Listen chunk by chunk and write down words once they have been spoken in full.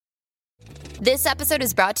This episode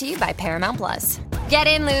is brought to you by Paramount Plus. Get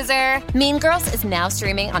in, loser! Mean Girls is now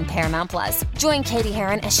streaming on Paramount Plus. Join Katie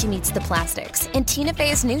Heron as she meets the plastics in Tina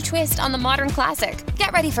Fey's new twist on the modern classic.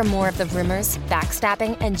 Get ready for more of the rumors,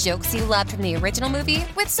 backstabbing, and jokes you loved from the original movie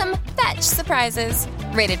with some fetch surprises.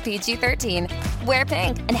 Rated PG-13. Wear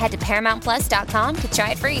pink and head to ParamountPlus.com to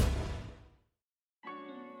try it free.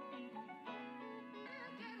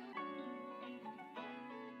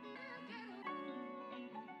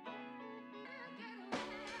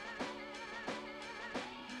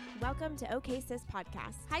 Welcome to OK Sis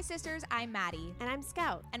Podcast. Hi, sisters. I'm Maddie. And I'm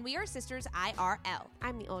Scout. And we are Sisters IRL.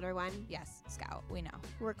 I'm the older one. Yes, Scout, we know.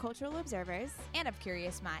 We're cultural observers. And of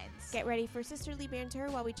curious minds. Get ready for sisterly banter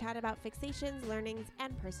while we chat about fixations, learnings,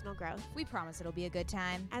 and personal growth. We promise it'll be a good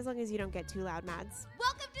time. As long as you don't get too loud, Mads.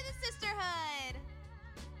 Welcome to the sisterhood!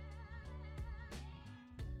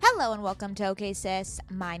 Hello and welcome to OK Sis.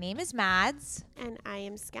 My name is Mads. And I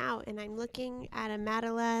am Scout, and I'm looking at a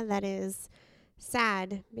Madela that is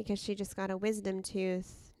sad because she just got a wisdom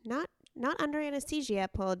tooth, not under anesthesia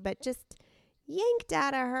pulled, but just yanked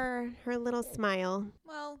out of her little smile.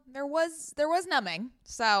 Well, there was numbing,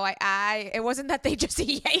 so it wasn't that they just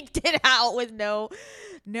yanked it out with no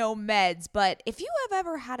meds. But if you have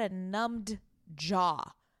ever had a numbed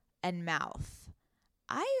jaw and mouth,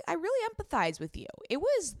 I really empathize with you. It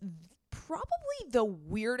was probably the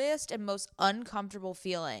weirdest and most uncomfortable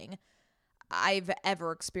feeling I've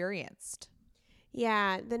ever experienced.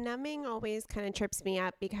 Yeah, the numbing always kind of trips me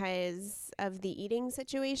up because of the eating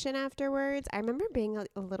situation afterwards. I remember being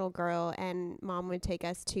a little girl and mom would take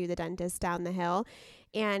us to the dentist down the hill.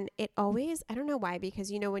 And it always, I don't know why,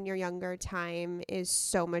 because when you're younger, time is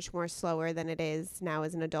so much more slower than it is now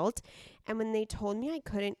as an adult. And when they told me I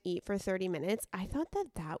couldn't eat for 30 minutes, I thought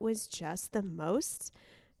that was just the most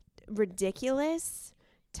ridiculous,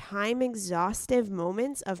 time exhaustive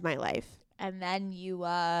moments of my life. And then you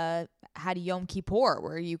had Yom Kippur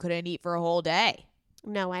where you couldn't eat for a whole day.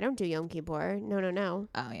 No, I don't do Yom Kippur. No.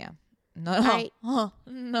 Oh, yeah. No.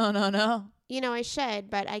 No. I should,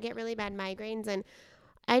 but I get really bad migraines. And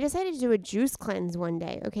I decided to do a juice cleanse one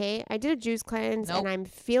day, okay? I did a juice cleanse, and I'm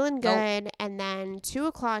feeling good. And then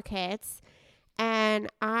 2:00 hits, and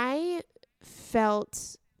I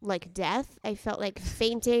felt like death. I felt like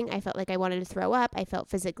fainting. I felt like I wanted to throw up. I felt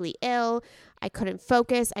physically ill. I couldn't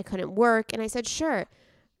focus. I couldn't work. And I said, sure,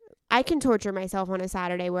 I can torture myself on a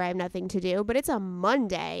Saturday where I have nothing to do, but it's a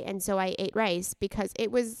Monday. And so I ate rice because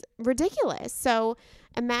it was ridiculous. So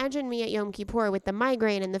imagine me at Yom Kippur with the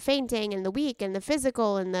migraine and the fainting and the weak and the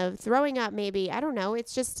physical and the throwing up maybe. I don't know.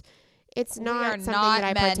 It's not something that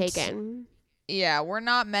I partake in. Yeah, we're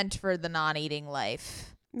not meant for the non-eating life.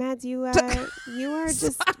 Mads, you are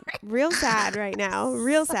just real sad right now.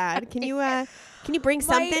 Real sad. Can you bring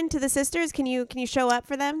something to the sisters? Can you show up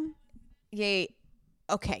for them? Yay.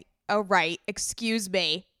 Okay. All right. Excuse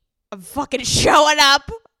me. I'm fucking showing up.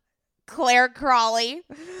 Claire Crawley.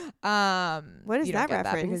 What is that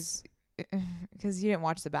reference? Because you didn't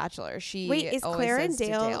watch The Bachelor. Wait, is Claire and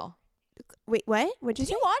Dale? Wait, what? Did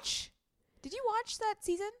you watch? Did you watch that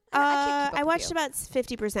season? I watched about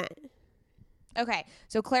 50%. Okay,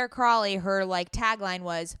 so Claire Crawley, her tagline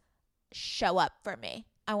was, "Show up for me.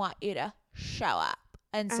 I want you to show up."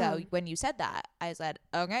 And so when you said that, I said,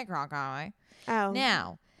 "Okay, Crawley." Oh.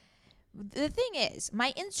 Now, the thing is,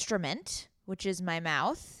 my instrument, which is my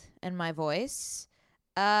mouth and my voice,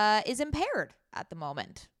 is impaired at the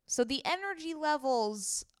moment. So the energy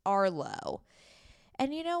levels are low.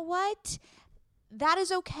 And you know what? That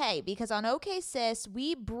is okay, because on OK Sis,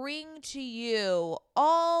 we bring to you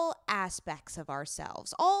all aspects of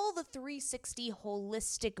ourselves, all the 360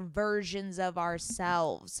 holistic versions of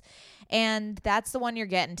ourselves. And that's the one you're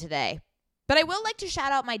getting today. But I will like to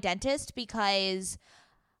shout out my dentist, because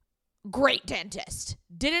great dentist.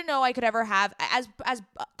 Didn't know I could ever have, as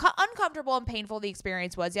uncomfortable and painful the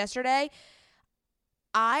experience was yesterday.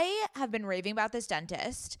 I have been raving about this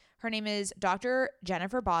dentist. Her name is Dr.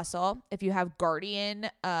 Jennifer Bossel. If you have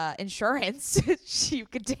Guardian insurance, you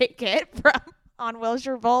could take it on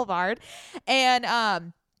Wilshire Boulevard. And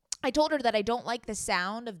I told her that I don't like the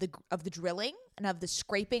sound of the drilling and of the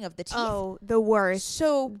scraping of the teeth. Oh, the worst.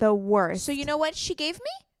 The worst. So you know what she gave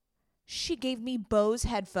me? She gave me Bose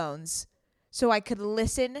headphones so I could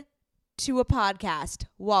listen to a podcast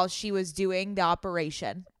while she was doing the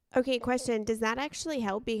operation. Okay, question. Does that actually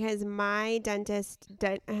help? Because my dentist,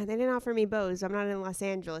 they didn't offer me Bose. I'm not in Los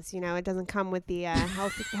Angeles, it doesn't come with the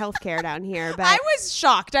healthcare down here. But I was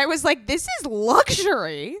shocked. I was like, this is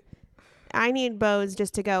luxury. I need Bose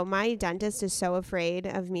just to go. My dentist is so afraid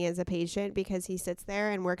of me as a patient because he sits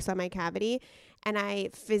there and works on my cavity. and I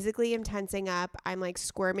physically am tensing up. I'm like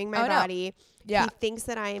squirming my body. Yeah. He thinks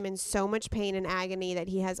that I am in so much pain and agony that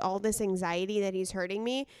he has all this anxiety that he's hurting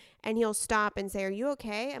me, and he'll stop and say, "Are you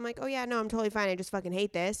okay?" I'm like, "Oh yeah, no, I'm totally fine. I just fucking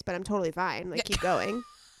hate this, but I'm totally fine." Like, keep going.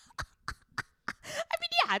 I mean,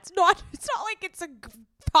 yeah, it's not like it's a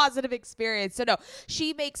positive experience. So no,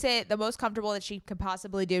 she makes it the most comfortable that she could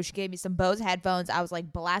possibly do. She gave me some Bose headphones. I was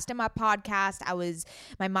like blasting my podcast.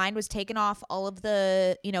 my mind was taken off all of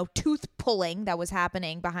the, tooth pulling that was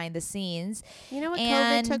happening behind the scenes. You know what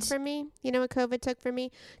COVID took from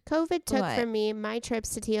me? COVID took from me my trips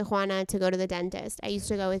to Tijuana to go to the dentist. I used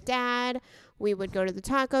to go with Dad. We would go to the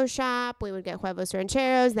taco shop. We would get huevos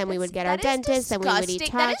rancheros. Then we would get our dentist. Then we would eat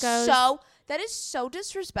tacos. That is so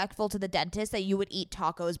disrespectful to the dentist that you would eat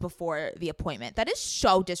tacos before the appointment. That is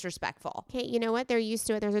so disrespectful. Okay, you know what? They're used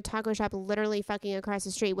to it. There's a taco shop literally fucking across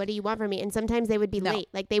the street. What do you want from me? And sometimes they would be late.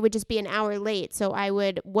 Like, they would just be an hour late. So I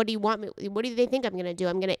would, what do you want me? What do they think I'm going to do?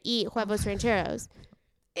 I'm going to eat huevos rancheros.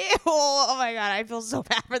 Ew. Oh my God. I feel so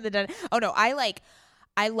bad for the dentist. Oh no.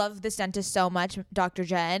 I love this dentist so much, Dr.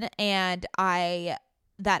 Jen. And I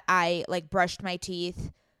brushed my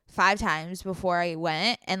teeth 5 times before I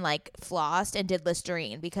went and like flossed and did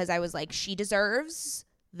Listerine, because I was like, she deserves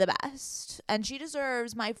the best, and she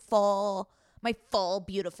deserves my full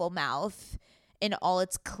beautiful mouth in all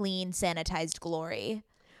its clean, sanitized glory.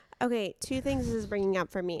 Okay, 2 things this is bringing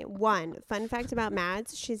up for me. 1, fun fact about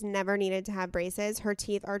Mads, she's never needed to have braces. Her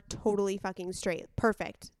teeth are totally fucking straight.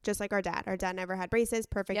 Perfect. Just like our dad. Our dad never had braces.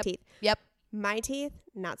 Perfect teeth. Yep. My teeth,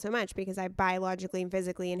 not so much, because I biologically and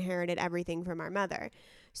physically inherited everything from our mother.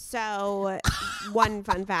 So, 1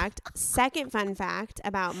 fun fact. 2nd fun fact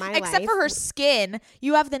about my life. Except for her skin.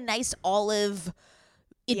 You have the nice olive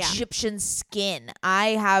Egyptian skin. I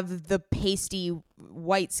have the pasty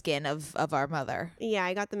white skin of our mother. Yeah,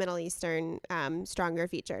 I got the Middle Eastern stronger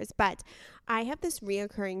features. But I have this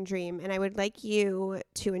reoccurring dream, and I would like you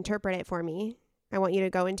to interpret it for me. I want you to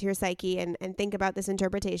go into your psyche and think about this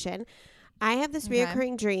interpretation. I have this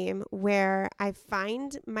reoccurring dream where I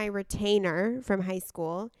find my retainer from high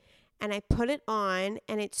school and I put it on,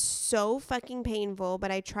 and it's so fucking painful, but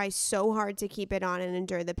I try so hard to keep it on and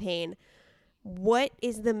endure the pain. What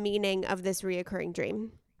is the meaning of this reoccurring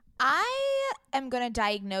dream? I am going to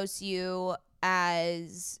diagnose you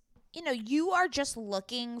as, you are just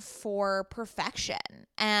looking for perfection,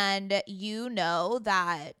 and you know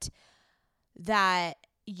that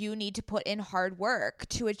you need to put in hard work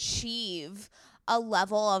to achieve a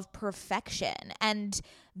level of perfection. And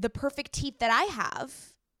the perfect teeth that I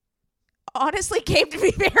have honestly came to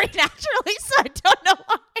me very naturally, so I don't know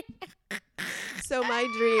why. So my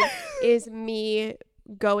dream is me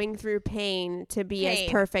going through pain to be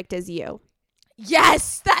as perfect as you.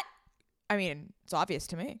 Yes, it's obvious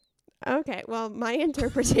to me. Okay, well, my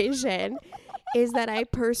interpretation is that I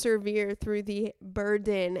persevere through the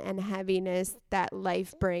burden and heaviness that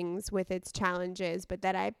life brings with its challenges, but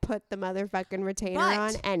that I put the motherfucking retainer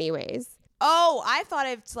on anyways. Oh, I thought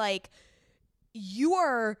it's like you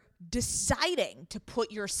are deciding to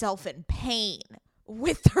put yourself in pain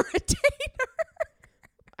with the retainer.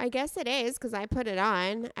 I guess it is, because I put it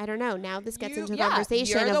on. I don't know. Now this gets into a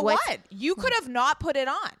conversation of what you could have not put it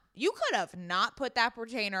on. You could have not put that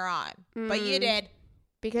retainer on, but you did.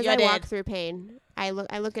 Because I walk through pain. I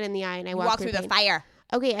look it in the eye and I walk through the fire.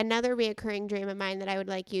 Okay, another reoccurring dream of mine that I would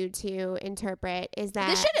like you to interpret is that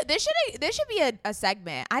this should be a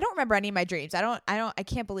segment. I don't remember any of my dreams. I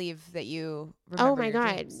can't believe that you remember. Oh my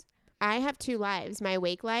God. Dreams. I have 2 lives, my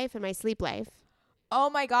wake life and my sleep life. Oh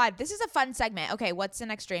my God. This is a fun segment. Okay, what's the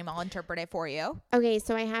next dream? I'll interpret it for you. Okay,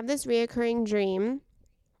 so I have this reoccurring dream.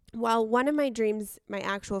 Well, one of my dreams, my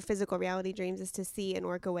actual physical reality dreams, is to see an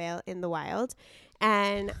orca whale in the wild.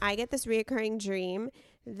 And I get this reoccurring dream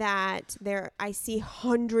that I see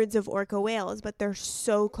hundreds of orca whales, but they're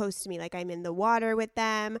so close to me. Like, I'm in the water with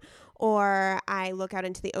them, or I look out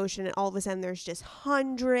into the ocean and all of a sudden there's just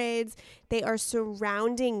hundreds. They are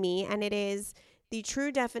surrounding me, and it is the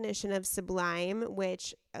true definition of sublime,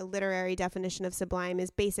 which a literary definition of sublime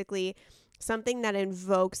is basically something that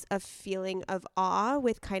invokes a feeling of awe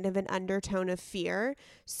with kind of an undertone of fear.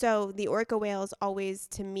 So the orca whales always,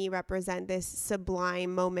 to me, represent this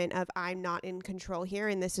sublime moment of I'm not in control here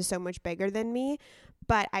and this is so much bigger than me,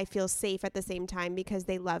 but I feel safe at the same time because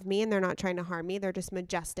they love me and they're not trying to harm me. They're just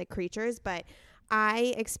majestic creatures. But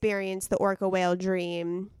I experience the orca whale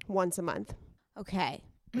dream once a month. Okay.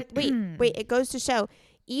 Wait, it goes to show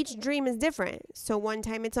each dream is different. So one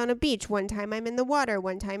time it's on a beach, one time I'm in the water,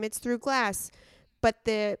 one time it's through glass. But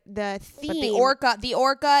the theme... But the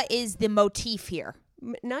orca is the motif here.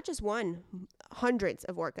 Not just one, hundreds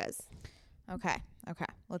of orcas. Okay.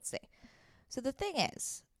 Let's see. So the thing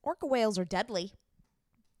is, orca whales are deadly.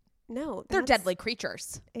 No, They're deadly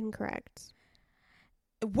creatures. Incorrect.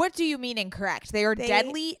 What do you mean incorrect? They are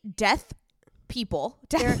deadly death people.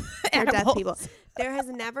 They're death people. There has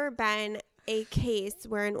never been a case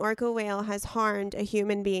where an orca whale has harmed a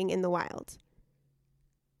human being in the wild.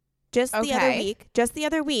 Just the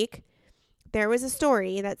other week, there was a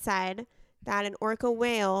story that said that an orca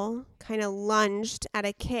whale kind of lunged at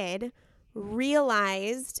a kid,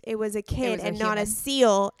 realized it was a kid and not a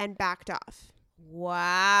seal, and backed off.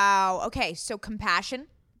 Wow. Okay, so compassion.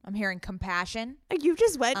 I'm hearing compassion. You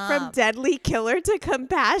just went from deadly killer to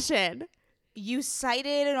compassion. You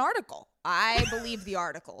cited an article. I believe the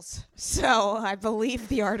articles. So I believe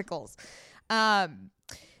the articles. You're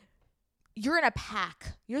in a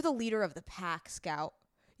pack. You're the leader of the pack, Scout.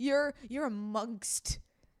 You're amongst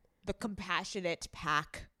the compassionate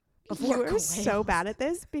pack. You are so bad at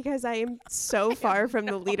this because I am so far from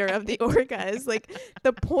the leader of the orcas. Like,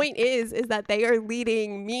 the point is that they are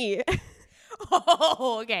leading me.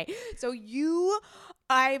 Oh, okay. So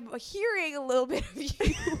I'm hearing a little bit of you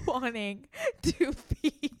wanting to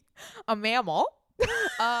be a mammal. Maybe.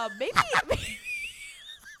 I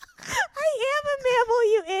am a mammal,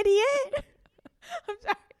 you idiot. I'm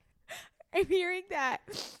sorry. I'm hearing that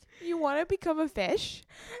you want to become a fish,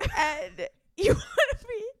 and you want to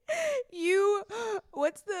be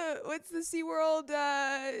what's the SeaWorld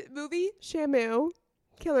movie? Shamu,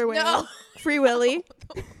 Killer Whale, No. Free Willy.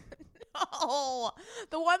 No,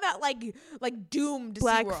 the one that like doomed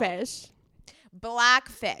Blackfish.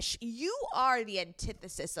 Blackfish. You are the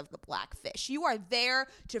antithesis of the blackfish. You are there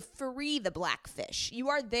to free the blackfish. You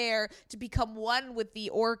are there to become one with the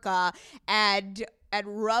orca and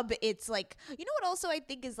rub its, like, you know what also I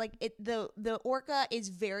think is like the orca is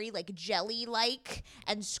very like jelly like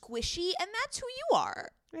and squishy, and that's who you are.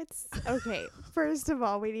 It's okay. First of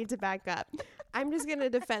all, we need to back up. I'm just going to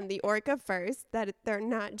defend the orca first, that they're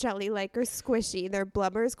not jelly-like or squishy. Their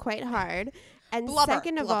blubber is quite hard. And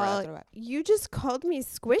second of all, you just called me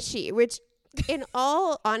squishy, which in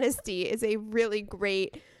all honesty is a really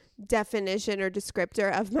great definition or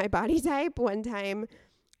descriptor of my body type. One time,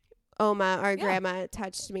 Oma, our grandma,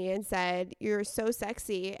 touched me and said, "You're so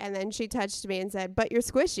sexy." And then she touched me and said, "But you're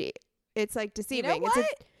squishy." It's like deceiving. You know what?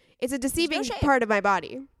 It's a deceiving part of my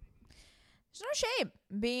body. There's no shame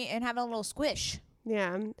being and having a little squish.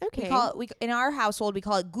 Yeah. Okay. In our household, we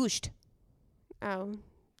call it gusht. Oh,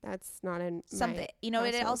 that's not in something. You know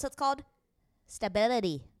household. what else it's called?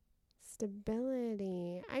 Stability.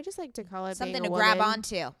 Stability. I just like to call it something being to a grab woman.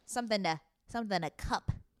 onto. Something to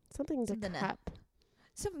cup. Something to cup.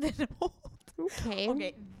 Something to hold. Okay.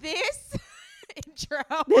 Okay. This intro.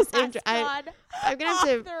 I'm gonna have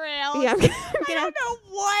to. The rails. Yeah. I don't know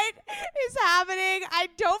what is happening. I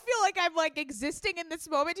don't feel like I'm like existing in this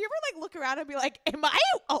moment. Do you ever like look around and be like, "Am I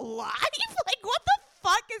alive? Like, what the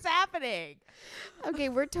fuck is happening?" Okay,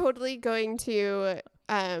 we're totally going to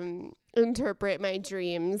interpret my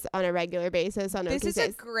dreams on a regular basis on This is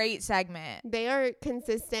a great segment. They are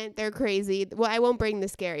consistent. They're crazy. Well, I won't bring the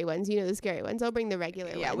scary ones. You know the scary ones. I'll bring the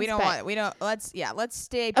regular ones. Let's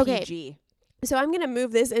stay PG. Okay. So I'm going to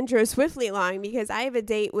move this intro swiftly along because I have a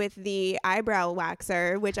date with the eyebrow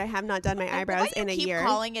waxer, which I have not done my eyebrows in a year. Keep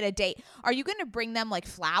calling it a date. Are you going to bring them like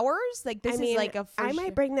flowers? Like this is like a I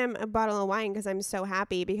might bring them a bottle of wine because I'm so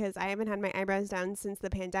happy because I haven't had my eyebrows done since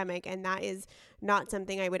the pandemic, and that is not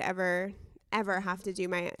something I would ever have to do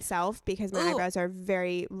myself because my eyebrows are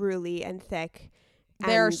very ruly and thick.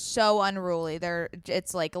 They're so unruly.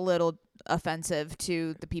 It's like a little offensive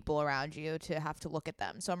to the people around you to have to look at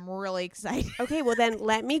them. So I'm really excited. Okay, well then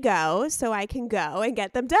let me go so I can go and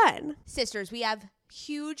get them done. Sisters, we have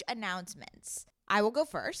huge announcements. I will go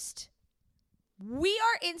first. We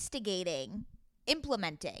are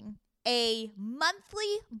implementing a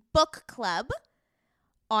monthly book club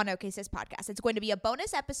on OK Sis Podcast. It's going to be a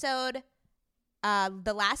bonus episode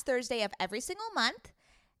the last Thursday of every single month.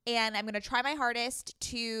 And I'm going to try my hardest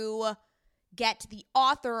to get the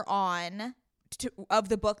author on of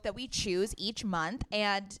the book that we choose each month.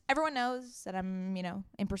 And everyone knows that I'm,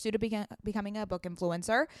 in pursuit of becoming a book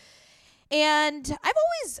influencer. And I've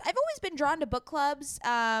always been drawn to book clubs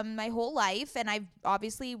my whole life. And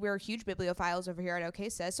we're huge bibliophiles over here at OK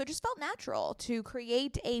Sis. So it just felt natural to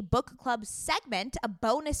create a book club segment, a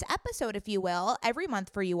bonus episode, if you will, every month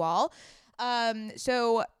for you all.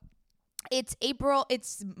 So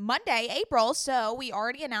it's Monday, April, so we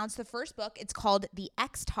already announced the first book. It's called The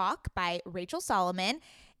X Talk by Rachel Solomon.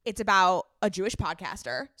 It's about a Jewish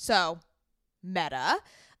podcaster, so meta.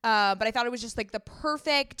 But I thought it was just like the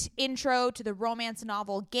perfect intro to the romance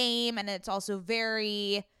novel game, and it's also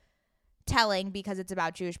very telling because it's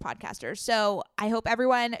about Jewish podcasters. So I hope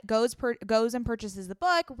everyone goes and purchases the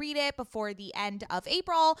book, read it before the end of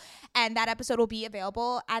April, and that episode will be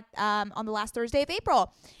available at on the last Thursday of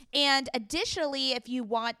April. And additionally, if you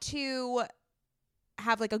want to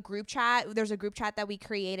have like a group chat, there's a group chat that we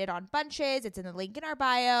created on Bunches. It's in the link in our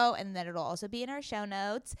bio, and then it'll also be in our show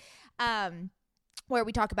notes, where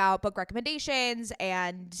we talk about book recommendations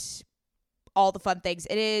and all the fun things.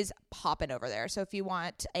 It is popping over there. So if you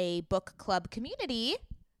want a book club community,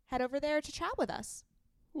 head over there to chat with us.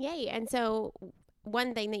 Yay. And so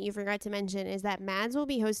one thing that you forgot to mention is that Mads will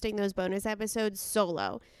be hosting those bonus episodes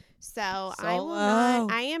solo. So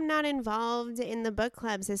I am not involved in the book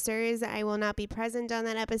club, sisters. I will not be present on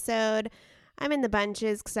that episode. I'm in the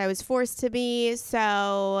Bunches because I was forced to be.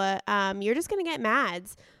 So you're just going to get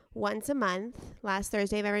Mads once a month, last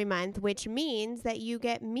Thursday of every month, which means that you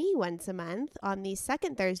get me once a month on the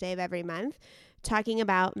second Thursday of every month talking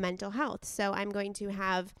about mental health. So I'm going to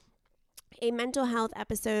have a mental health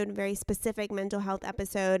episode, very specific mental health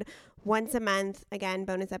episode once a month. Again,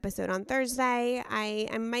 bonus episode on Thursday. I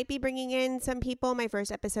might be bringing in some people. My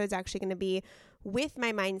first episode is actually going to be with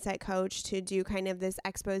my mindset coach to do kind of this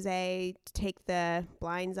expose, take the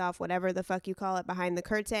blinds off, whatever the fuck you call it, behind the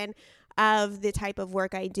curtain of the type of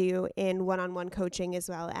work I do in one-on-one coaching as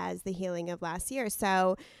well as the healing of last year.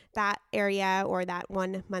 So that area or that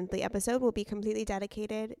one monthly episode will be completely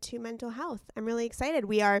dedicated to mental health. I'm really excited.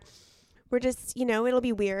 We're just, it'll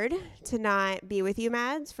be weird to not be with you,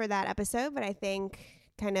 Mads, for that episode, but I think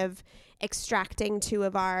kind of extracting two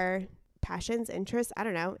of our passions, interests, I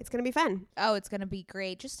don't know, it's going to be fun. Oh, it's going to be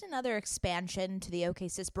great. Just another expansion to the OK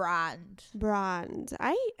Sis brand.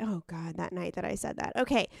 Oh God, that night that I said that.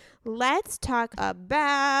 Okay, let's talk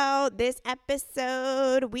about this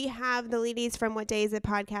episode. We have the ladies from What Day Is It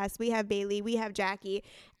podcast. We have Bailey, we have Jackie,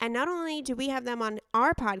 and not only do we have them on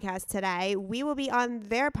our podcast today, we will be on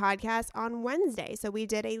their podcast on Wednesday. So we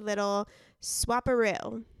did a little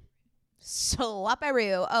swap-a-roo.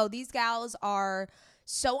 Oh, these gals are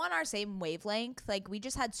so on our same wavelength. Like, we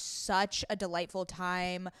just had such a delightful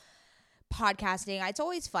time podcasting. It's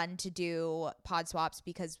always fun to do pod swaps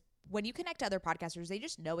because when you connect to other podcasters, they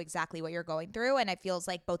just know exactly what you're going through, and it feels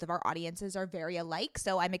like both of our audiences are very alike.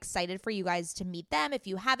 So I'm excited for you guys to meet them. If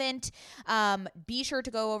you haven't, be sure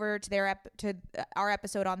to go over to our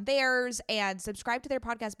episode on theirs and subscribe to their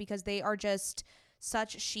podcast because they are just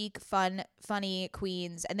such chic, fun, funny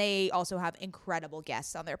queens. And they also have incredible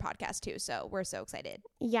guests on their podcast too. So we're so excited.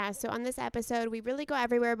 Yeah. So on this episode, we really go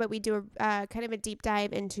everywhere, but we do a kind of a deep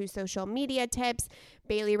dive into social media tips.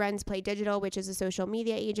 Bailey runs Play Digital, which is a social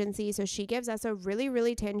media agency. So she gives us a really,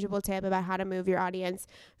 really tangible tip about how to move your audience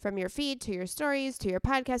from your feed to your stories, to your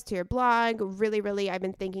podcast, to your blog. Really, really, I've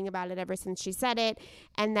been thinking about it ever since she said it.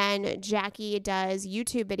 And then Jackie does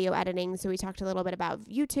YouTube video editing. So we talked a little bit about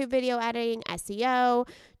YouTube video editing, SEO,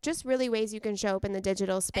 just really ways you can show up in the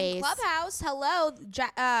digital space. And Clubhouse, hello.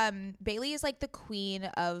 Bailey is like the queen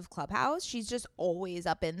of Clubhouse. She's just always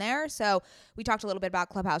up in there. So we talked a little bit about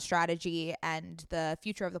Clubhouse strategy and the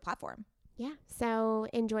future of the platform. Yeah. So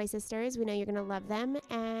enjoy, sisters. We know you're going to love them,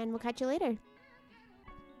 and we'll catch you later.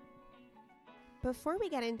 Before we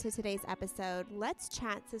get into today's episode, let's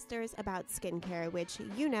chat, sisters, about skincare, which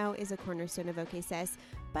you know is a cornerstone of OK Sis.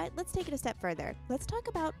 But let's take it a step further. Let's talk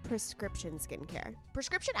about prescription skincare.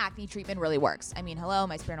 Prescription acne treatment really works. I mean, hello,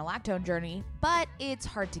 my spironolactone journey, but it's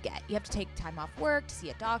hard to get. You have to take time off work to see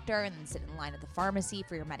a doctor and then sit in line at the pharmacy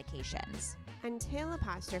for your medications. Until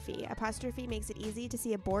Apostrophe. Apostrophe makes it easy to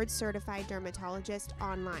see a board-certified dermatologist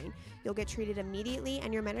online. You'll get treated immediately,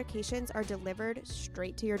 and your medications are delivered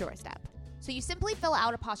straight to your doorstep. So you simply fill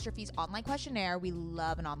out Apostrophe's online questionnaire. We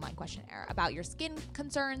love an online questionnaire about your skin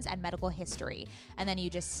concerns and medical history. And then you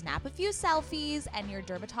just snap a few selfies and your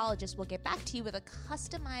dermatologist will get back to you with a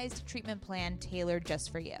customized treatment plan tailored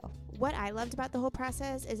just for you. What I loved about the whole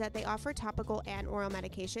process is that they offer topical and oral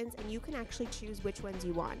medications, and you can actually choose which ones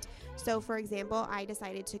you want. So for example, I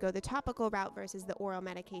decided to go the topical route versus the oral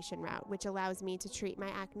medication route, which allows me to treat my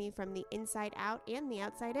acne from the inside out and the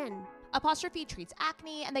outside in. Apostrophe treats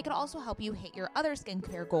acne, and they can also help you hit your other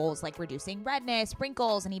skincare goals like reducing redness,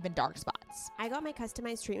 wrinkles, and even dark spots. I got my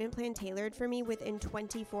customized treatment plan tailored for me within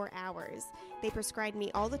 24 hours. They prescribed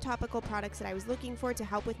me all the topical products that I was looking for to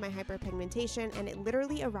help with my hyperpigmentation, and it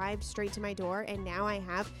literally arrived straight to my door, and now I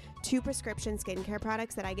have 2 prescription skincare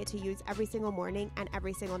products that I get to use every single morning and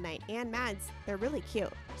every single night. And Mads, they're really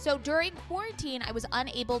cute. So during quarantine, I was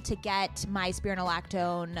unable to get my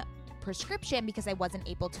spironolactone prescription because I wasn't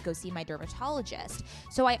able to go see my dermatologist.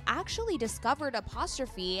 So I actually discovered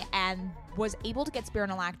Apostrophe and was able to get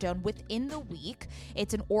spironolactone within the week.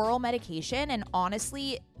 It's an oral medication, and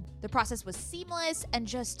honestly, The process was seamless and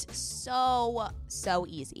just so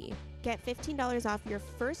easy. Get $15 off your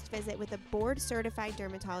first visit with a board-certified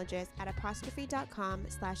dermatologist at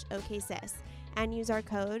apostrophe.com/OKSIS and use our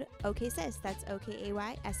code OKSIS. That's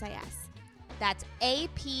OKAYSIS. That's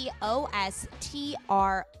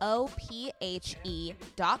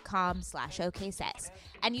APOSTROPHE.com/OKSIS.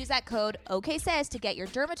 And use that code OKSIS to get your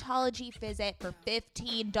dermatology visit for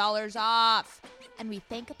 $15 off. And we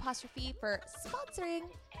thank Apostrophe for sponsoring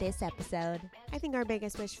this episode. I think our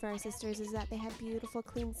biggest wish for our sisters is that they have beautiful,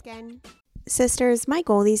 clean skin. Sisters, my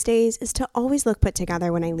goal these days is to always look put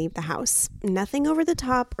together when I leave the house. Nothing over the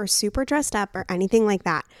top or super dressed up or anything like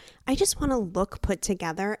that. I just want to look put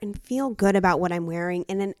together and feel good about what I'm wearing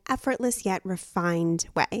in an effortless yet refined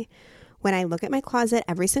way. When I look at my closet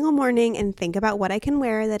every single morning and think about what I can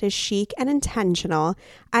wear that is chic and intentional,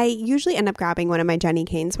 I usually end up grabbing one of my Jenni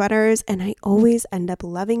Kayne sweaters, and I always end up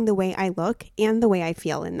loving the way I look and the way I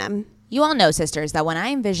feel in them. You all know, sisters, that when I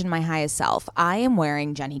envision my highest self, I am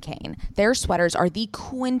wearing Jenni Kayne. Their sweaters are the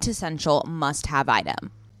quintessential must-have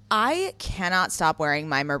item. I cannot stop wearing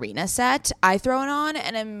my Marina set. I throw it on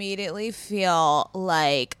and immediately feel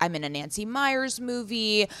like I'm in a Nancy Meyers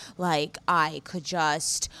movie, like I could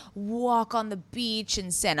just walk on the beach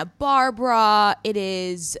in Santa Barbara. It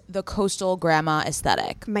is the coastal grandma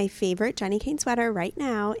aesthetic. My favorite Jenni Kayne sweater right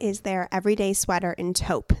now is their everyday sweater in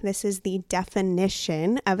taupe. This is the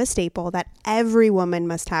definition of a staple that every woman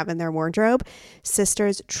must have in their wardrobe.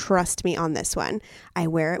 Sisters, trust me on this one. I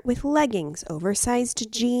wear it with leggings,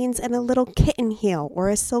 oversized jeans, and a little kitten heel or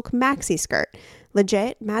a silk maxi skirt.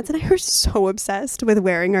 Legit, Mads and I are so obsessed with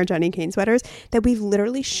wearing our Jenni Kayne sweaters that we've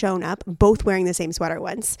literally shown up both wearing the same sweater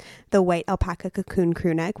once. The white alpaca cocoon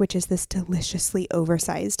crew neck, which is this deliciously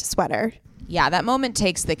oversized sweater. Yeah, that moment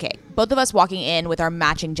takes the cake. Both of us walking in with our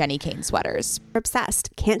matching Jenni Kayne sweaters. We're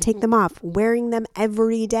obsessed. Can't take them off. Wearing them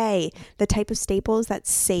every day. The type of staples that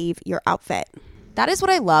save your outfit. That is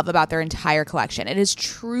what I love about their entire collection. It is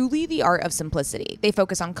truly the art of simplicity. They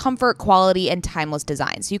focus on comfort, quality, and timeless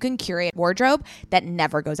designs. You can curate a wardrobe that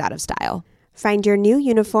never goes out of style. Find your new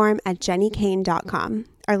uniform at JenniKayne.com.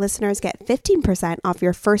 Our listeners get 15% off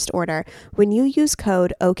your first order when you use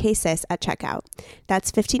code OKSIS at checkout.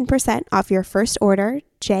 That's 15% off your first order,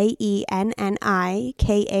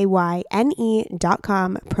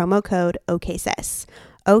 JenniKayne.com, promo code OKSIS.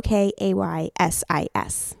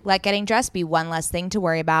 OKAYSIS. Let getting dressed be one less thing to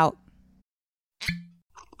worry about.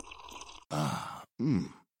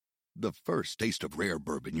 The first taste of rare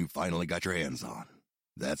bourbon you finally got your hands on.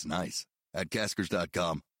 That's nice. At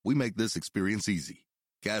Caskers.com, we make this experience easy.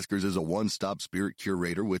 Caskers is a one-stop spirit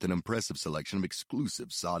curator with an impressive selection of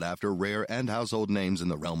exclusive, sought-after, rare, and household names in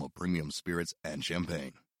the realm of premium spirits and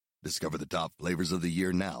champagne. Discover the top flavors of the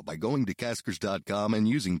year now by going to Caskers.com and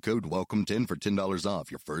using code WELCOME10 for $10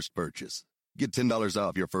 off your first purchase. Get $10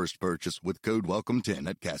 off your first purchase with code WELCOME10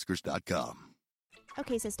 at Caskers.com.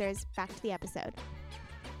 Okay, sisters, back to the episode.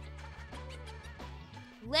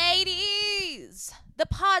 Ladies, the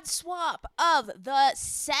pod swap of the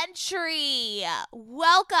century.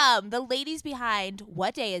 Welcome, the ladies behind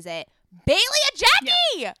What Day Is It? Bailey and Jackie!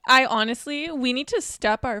 Yeah. We need to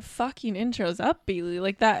step our fucking intros up, Bailey.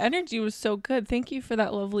 Like, that energy was so good. Thank you for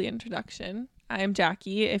that lovely introduction. I am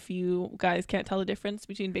Jackie, if you guys can't tell the difference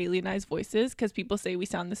between Bailey and I's voices, because people say we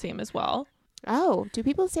sound the same as well. Oh, do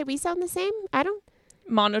people say we sound the same? I don't.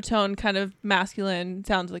 Monotone, kind of masculine,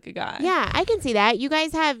 sounds like a guy. Yeah, I can see that. You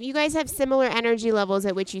guys have similar energy levels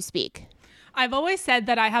at which you speak. I've always said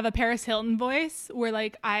that I have a Paris Hilton voice where,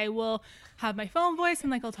 like, I will have my phone voice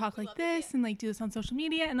and, like, I'll talk like this and, like, do this on social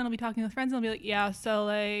media, and then I'll be talking with friends and I'll be like, yeah, so,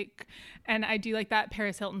 like, and I do, like, that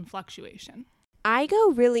Paris Hilton fluctuation. I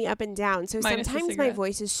go really up and down. So Minus sometimes my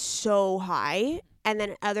voice is so high, and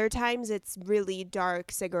then other times it's really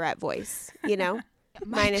dark cigarette voice, you know?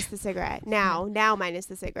 Minus the cigarette. Now minus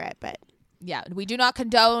the cigarette, but... Yeah, we do not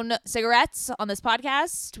condone cigarettes on this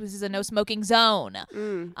podcast. This is a no smoking zone.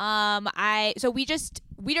 We are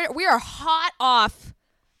hot off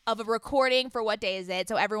of a recording for What Day Is It?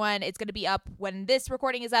 So everyone, it's going to be up when this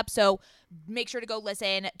recording is up. So make sure to go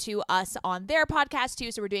listen to us on their podcast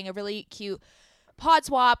too. So we're doing a really cute pod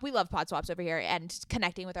swap. We love pod swaps over here and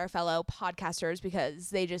connecting with our fellow podcasters because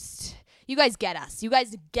they just... You guys get us. You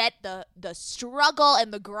guys get the struggle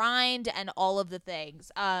and the grind and all of the things.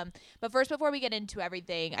 But first, before we get into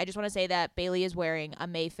everything, I just want to say that Bailey is wearing a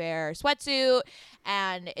Mayfair sweatsuit,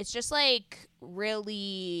 and it's just like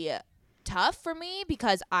really tough for me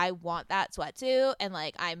because I want that sweatsuit, and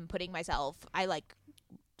like I'm putting myself, I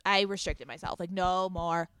restricted myself, like no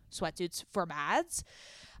more sweatsuits for Mads.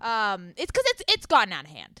 It's because it's gotten out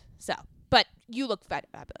of hand. So, but you look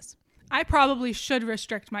fabulous. I probably should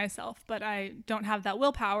restrict myself, but I don't have that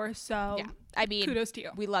willpower. So Yeah, I mean, kudos to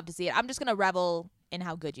you. We love to see it. I'm just gonna revel in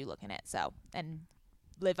how good you look in it. So and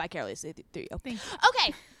live vicariously through you. Thank you.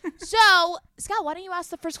 Okay, so Scott, why don't you ask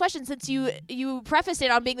the first question since you prefaced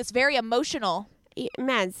it on being this very emotional.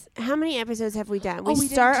 Mads, how many episodes have we done? Oh, We we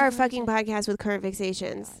start didn't our do fucking it. podcast with current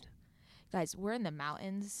fixations. Guys, we're in the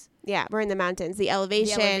mountains. Yeah, we're in the mountains. The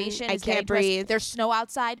elevation, The elevation I is getting can't to us. breathe. There's snow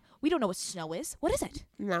outside. We don't know what snow is. What is it?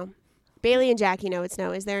 No. Bailey and Jackie know what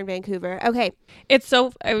snow is. They're in Vancouver. Okay. It's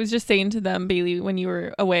so, I was just saying to them, Bailey, when you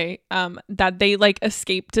were away, that they like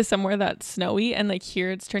escaped to somewhere that's snowy, and like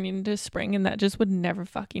here it's turning into spring, and that just would never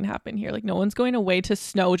fucking happen here. Like no one's going away to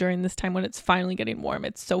snow during this time when it's finally getting warm.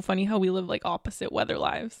 It's so funny how we live like opposite weather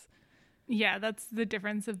lives. Yeah, that's the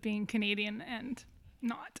difference of being Canadian and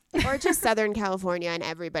not. Or just Southern California and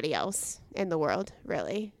everybody else in the world.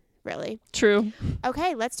 Really. Really. True.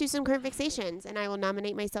 Okay, let's do some current fixations, and I will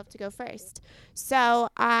nominate myself to go first. So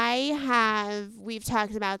we've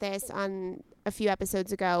talked about this on a few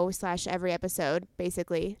episodes ago / every episode,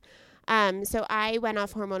 basically. So I went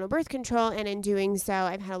off hormonal birth control, and in doing so,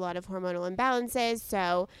 I've had a lot of hormonal imbalances.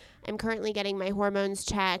 So I'm currently getting my hormones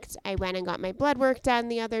checked. I went and got my blood work done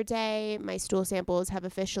the other day. My stool samples have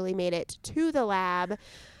officially made it to the lab.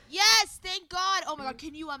 Yes, thank God. Oh my God,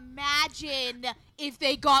 can you imagine if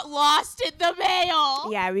they got lost in the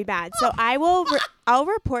mail? Yeah, it'd be bad. So I'll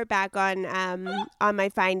report back on my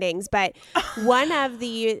findings. But one of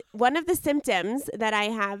the symptoms that I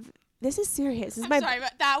have. This is serious. This is I'm sorry,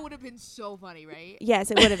 but that would have been so funny, right?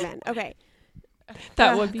 Yes, it would have been. Okay.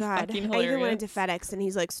 That Oh, would be God. fucking I even went hilarious. into FedEx and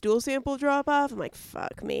he's like, stool sample drop off. I'm like,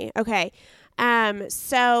 fuck me. Okay.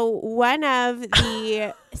 So one of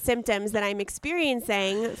the symptoms that I'm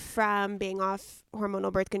experiencing from being off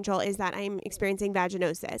hormonal birth control is that I'm experiencing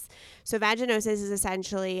vaginosis. So vaginosis is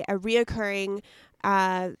essentially a reoccurring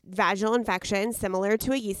vaginal infection similar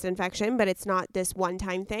to a yeast infection, but it's not this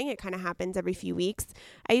one-time thing. It kind of happens every few weeks.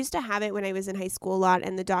 I used to have it when I was in high school a lot,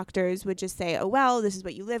 and the doctors would just say, oh, well, this is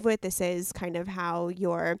what you live with. This is kind of how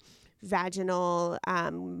your vaginal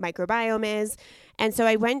microbiome is. And so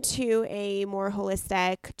I went to a more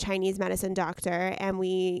holistic Chinese medicine doctor, and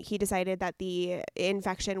he decided that the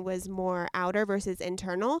infection was more outer versus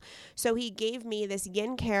internal. So he gave me this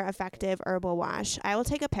Yin Care Effective Herbal Wash. I will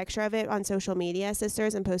take a picture of it on social media,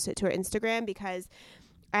 sisters, and post it to our Instagram because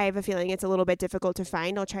I have a feeling it's a little bit difficult to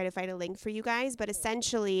find. I'll try to find a link for you guys. But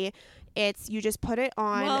essentially, you just put it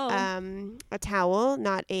on a towel,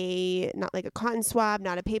 not like a cotton swab,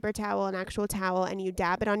 not a paper towel, an actual towel, and you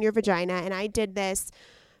dab it on your vagina. And I did this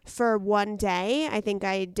for one day. I think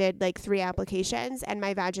I did like 3 applications, and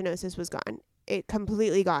my vaginosis was gone. It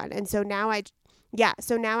completely gone. And so now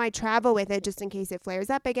I travel with it just in case it flares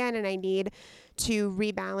up again, and I need to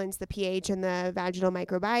rebalance the pH in the vaginal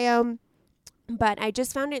microbiome. But I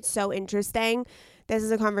just found it so interesting. This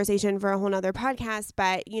is a conversation for a whole nother podcast.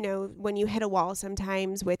 But, when you hit a wall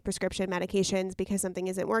sometimes with prescription medications because something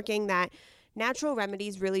isn't working, that natural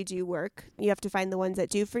remedies really do work. You have to find the ones that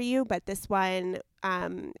do for you. But this one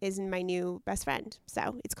is my new best friend.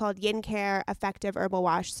 So it's called Yin Care Effective Herbal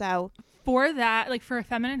Wash. So For that, like for a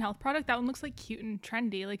feminine health product, that one looks like cute and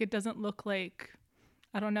trendy. Like it doesn't look like,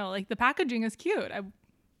 I don't know, like the packaging is cute.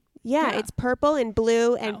 yeah, it's purple and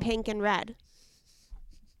blue and Oh. pink and red.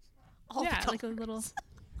 All yeah, the like a colors. little,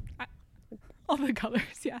 all the colors.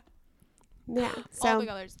 Yeah. Yeah. All So the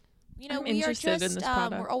colors. I'm We are interested in just this we're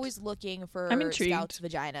product. always looking for I'm intrigued. Scout's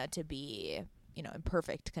vagina to be, in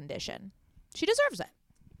perfect condition. She deserves it.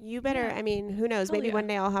 you better, Yeah. I mean, who knows? Hell Maybe yeah. one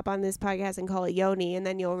day I'll hop on this podcast and call it Yoni, and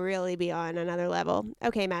then you'll really be on another level.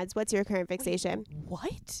 Okay, Mads, what's your current fixation?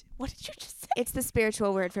 What? What did you just say? It's the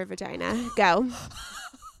spiritual word for vagina. Go.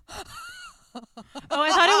 Oh, I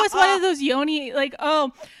thought it was one of those yoni, I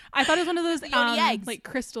thought it was one of those Yoni eggs. like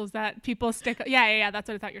crystals that people stick. Yeah. That's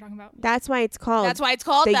what I thought you were talking about. That's why it's called That's why it's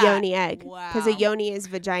called the that. Yoni egg. Because a Wow. Yoni is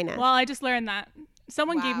vagina. Well, I just learned that.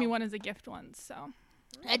 Someone gave me Wow. one as a gift once, so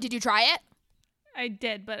And did you try it? I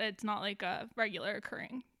did, but it's not like a regular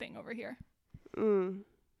occurring thing over here.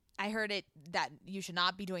 I heard that you should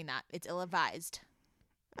not be doing that. It's ill-advised.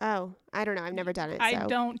 Oh, I don't know. I've never done it. I so.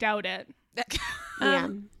 don't doubt it. Yeah.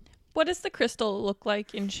 What does the crystal look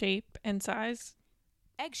like in shape and size?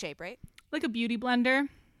 Egg shape, right? Like a beauty blender.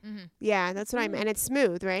 Yeah, that's what and it's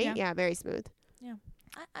smooth, right? Yeah. Yeah, very smooth. Yeah.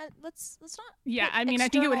 Let's not. Yeah, put I mean, I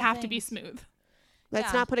think it would external have to be things. smooth.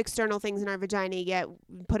 Let's Yeah. not put external things in our vagina yet.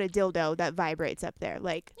 Put a dildo that vibrates up there.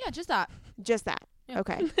 Like, Yeah, just that. just that. Yeah.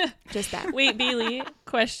 Okay. Just that. Wait, Bailey,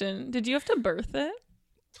 question. Did you have to birth it?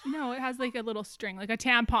 No, it has like a little string, like a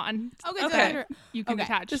tampon. Okay. Okay. So You can Okay.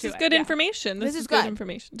 attach This to is it. good Yeah. information. This This is is good good.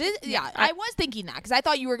 information. I was thinking that because I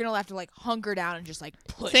thought you were gonna have to like hunker down and just like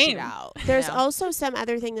push Same. it out. you There's know? also some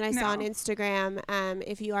other thing that I saw on No. Instagram.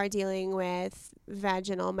 If you are dealing with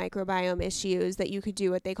vaginal microbiome issues, that you could do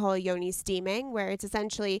what they call yoni steaming, where it's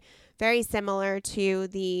essentially very similar to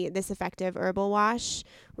this effective herbal wash,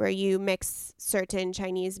 where you mix certain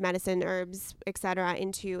Chinese medicine herbs, etc.,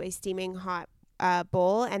 into a steaming hot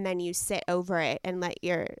bowl, and then you sit over it and let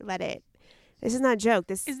it. This is not a joke.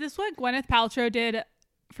 This Is this what Gwyneth Paltrow did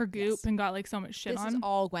for Goop Yes. and got like so much shit This on? is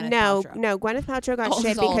all Gwyneth no, Paltrow. no. Gwyneth Paltrow got Oh,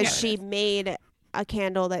 shit it's all because Gwyneth. she made a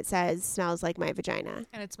candle that says "smells like my vagina."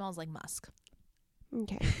 And it smells like musk.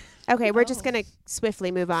 Okay. Okay, we're just Oh. gonna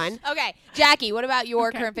swiftly move on. Okay, Jackie, what about your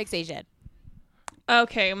Okay. current fixation?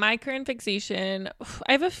 Okay, my current fixation.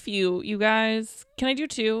 I have a few. You guys, can I do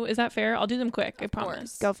two? Is that fair? I'll do them quick. I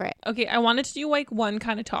promise. Go for it. Okay, I wanted to do like one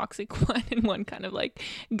kind of toxic one and one kind of like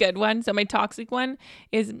good one. So my toxic one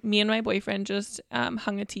is me and my boyfriend just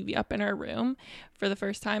hung a TV up in our room for the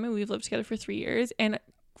first time, and we've lived together for 3 years. And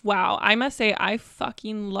wow, I must say I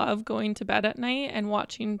fucking love going to bed at night and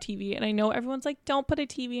watching TV. And I know everyone's like, don't put a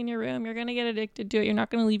TV in your room. You're gonna get addicted to it. You're not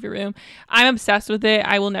gonna leave your room. I'm obsessed with it.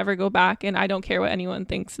 I will never go back, and I don't care what anyone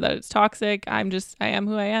thinks that it's toxic. I am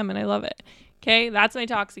who I am, and I love it. Okay, that's my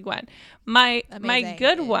toxic one. My Amazing.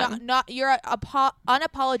 good one. Not you're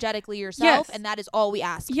unapologetically yourself, Yes. and that is all we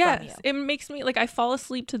ask from you. Yes, it makes me like I fall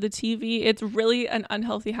asleep to the TV. It's really an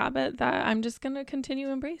unhealthy habit that I'm just gonna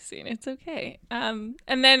continue embracing. It's okay. And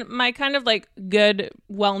then my kind of like good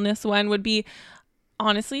wellness one would be,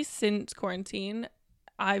 honestly, since quarantine,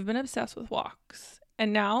 I've been obsessed with walks.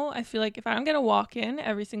 And now I feel like if I don't get a walk in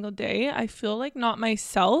every single day, I feel like not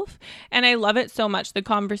myself. And I love it so much. The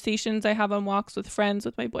conversations I have on walks with friends,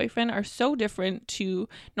 with my boyfriend, are so different to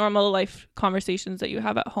normal life conversations that you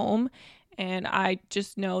have at home. And I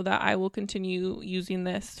just know that I will continue using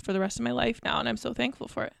this for the rest of my life now. And I'm so thankful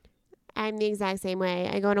for it. I'm the exact same way.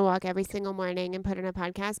 I go on a walk every single morning and put in a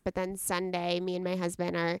podcast, but then Sunday, me and my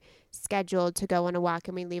husband are scheduled to go on a walk,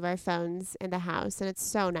 and we leave our phones in the house, and it's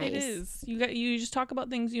so nice. It is. You just talk about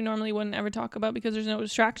things you normally wouldn't ever talk about because there's no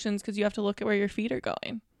distractions, because you have to look at where your feet are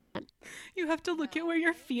going. You have to look at where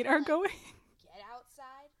your feet are going. Get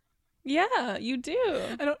outside. Yeah, you do.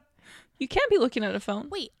 I don't. You can't be looking at a phone.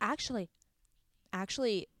 Wait, actually,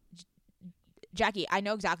 Jackie, I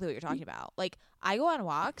know exactly what you're talking about. Like, I go on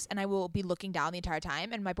walks and I will be looking down the entire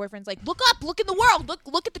time, and my boyfriend's like, "Look up, look in the world,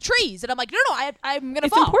 look at the trees," and I'm like, "No, I'm gonna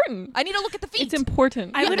It's fall. important. I need to look at the feet." It's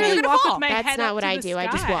important. I Yeah, literally you're gonna walk fall. with my That's head not up what to I the do. I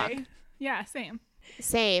just sky. walk. Yeah, same.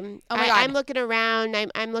 Same. Oh my God. I'm looking around.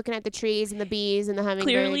 I'm looking at the trees and the bees and the hummingbirds.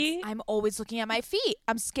 Clearly, I'm always looking at my feet.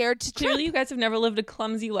 I'm scared to trip. clearly, you guys have never lived a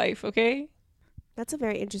clumsy life. Okay. That's a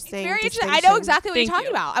very interesting. Very interesting. I know distinction. exactly what Thank you're talking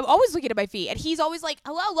you. about. I'm always looking at my feet, and he's always like,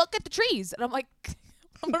 "Hello, look at the trees," and I'm like,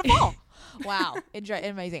 "I'm gonna fall." Wow,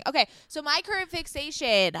 amazing. Okay, so my current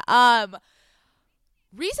fixation.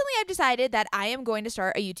 Recently I've decided that I am going to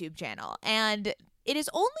start a YouTube channel, and it is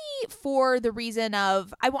only for the reason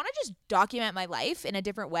of I want to just document my life in a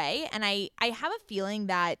different way, and I have a feeling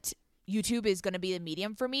that YouTube is going to be the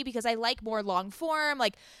medium for me because I like more long form.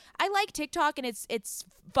 Like, I like TikTok and it's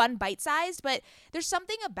fun bite sized, but there's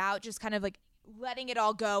something about just kind of like letting it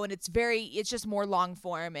all go, and it's just more long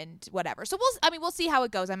form and whatever. So we'll see how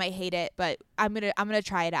it goes. I might hate it, but I'm gonna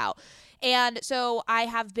try it out. And so I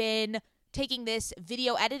have been taking this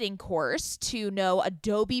video editing course to know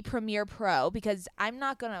Adobe Premiere Pro because I'm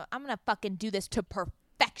gonna fucking do this to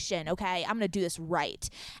perfection. Okay, I'm gonna do this right.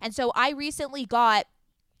 And so I recently got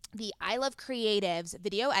the I Love Creatives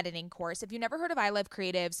video editing course. If you've never heard of I Love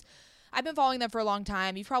Creatives, I've been following them for a long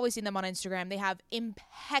time. You've probably seen them on Instagram. They have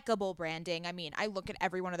impeccable branding. I mean, I look at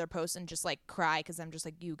every one of their posts and just like cry because I'm just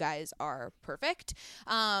like, you guys are perfect.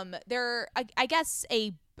 They're, I guess,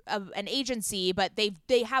 an agency, but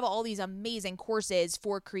they have all these amazing courses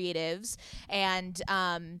for creatives, and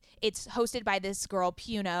it's hosted by this girl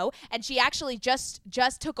Puno, and she actually just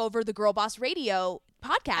took over the Girl Boss Radio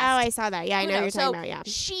podcast. Oh, I saw that. Yeah, I know what you're talking about. Yeah.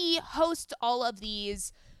 She hosts all of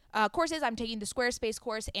these courses. I'm taking the Squarespace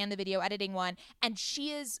course and the video editing one, and she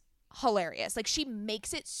is hilarious. Like, she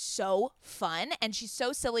makes it so fun, and she's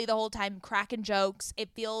so silly the whole time, cracking jokes. It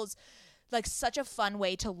feels like such a fun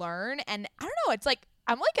way to learn, and I don't know, it's like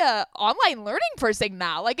I'm like a online learning person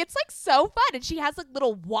now. Like, it's like so fun, and she has like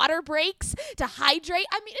little water breaks to hydrate.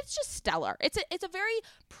 I mean, it's just stellar. It's a very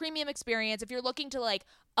premium experience if you're looking to like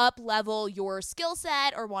up level your skill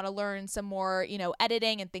set or want to learn some more,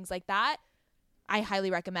 editing and things like that. I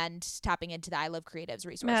highly recommend tapping into the I Love Creatives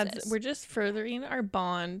resources. Mads, we're just furthering our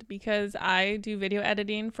bond because I do video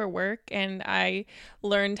editing for work and I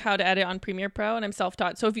learned how to edit on Premiere Pro and I'm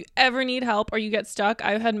self-taught. So if you ever need help or you get stuck,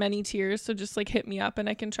 I've had many tears. So just like hit me up and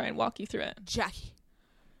I can try and walk you through it. Jackie,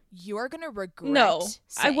 you're going to regret No,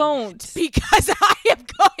 I won't. Because I am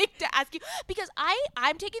going to ask you. Because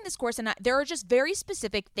I'm taking this course and there are just very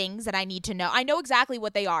specific things that I need to know. I know exactly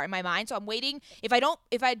what they are in my mind. So I'm waiting. If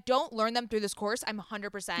I don't learn them through this course, I'm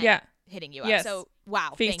 100% hitting you up. So,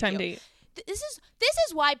 wow. FaceTime thank you. date. This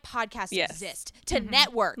is why podcasts exist. To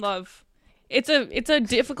network. Love. It's a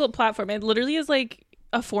difficult platform. It literally is like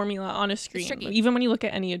a formula on a screen. Even when you look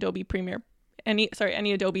at any Adobe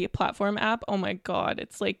any Adobe platform app, oh my God,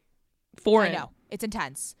 it's like foreign. I know. It's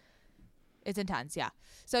intense. Yeah.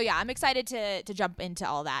 So yeah, I'm excited to jump into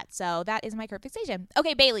all that. So that is my current fixation.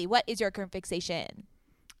 Okay, Bailey, what is your current fixation?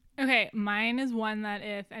 Okay, mine is one that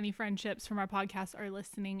if any friendships from our podcast are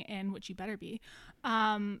listening in, which you better be,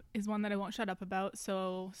 is one that I won't shut up about.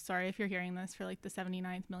 So sorry if you're hearing this for like the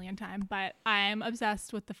 79th millionth time, but I'm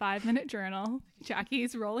obsessed with the 5-minute journal.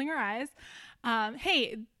 Jackie's rolling her eyes.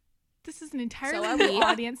 Hey, this is an entirely new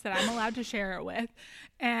audience that I'm allowed to share it with.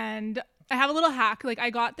 And I have a little hack. Like I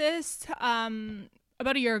got this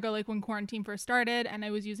about a year ago, like when quarantine first started, and I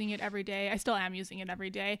was using it every day. I still am using it every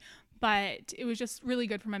day, but it was just really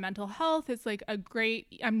good for my mental health. It's like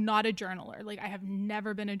I'm not a journaler. Like I have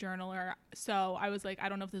never been a journaler. So I was like, I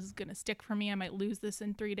don't know if this is going to stick for me. I might lose this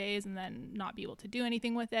in 3 days and then not be able to do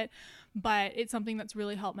anything with it. But it's something that's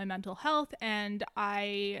really helped my mental health. And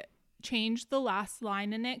I changed the last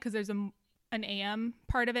line in it because there's an AM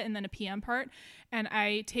part of it and then a PM part, and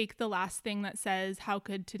I take the last thing that says how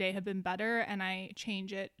could today have been better and I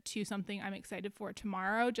change it to something I'm excited for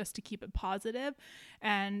tomorrow just to keep it positive.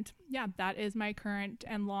 And yeah, that is my current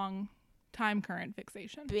and long time current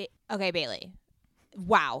fixation. Okay, Bailey,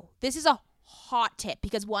 wow, this is a hot tip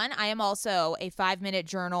because one, I am also a 5-minute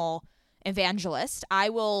journal evangelist. I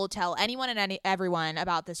will tell anyone and everyone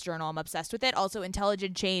about this journal. I'm obsessed with it. Also,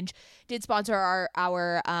 Intelligent Change did sponsor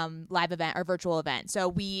our live event, our virtual event. So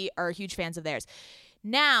we are huge fans of theirs.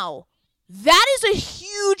 Now, that is a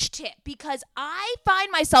huge tip because I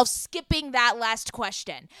find myself skipping that last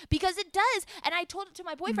question because it does. And I told it to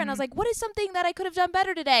my boyfriend. I was like, what is something that I could have done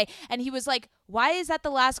better today? And he was like, why is that the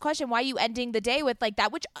last question? Why are you ending the day with like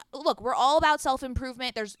that? Which, look, we're all about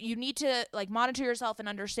self-improvement. You need to like monitor yourself and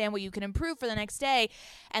understand what you can improve for the next day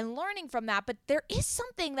and learning from that. But there is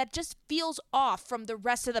something that just feels off from the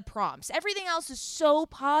rest of the prompts. Everything else is so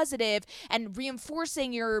positive and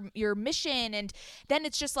reinforcing your mission. And then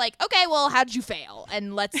it's just like, okay, well, how'd you fail?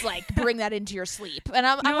 And let's like bring that into your sleep. And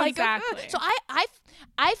I'm like, exactly. So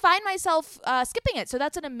I find myself skipping it. So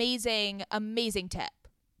that's an amazing tip.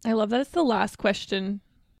 I love that it's the last question.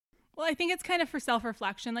 Well, I think it's kind of for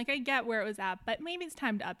self-reflection. Like I get where it was at, but maybe it's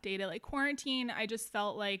time to update it. Like quarantine, I just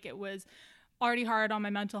felt like it was already hard on my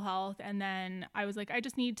mental health. And then I was like, I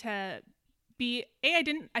just need to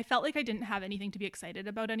I felt like I didn't have anything to be excited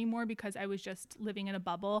about anymore because I was just living in a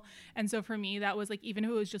bubble. And so for me, that was like, even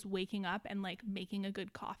if it was just waking up and like making a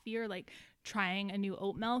good coffee or like trying a new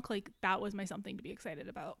oat milk, like that was my something to be excited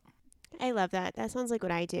about. I love that. That sounds like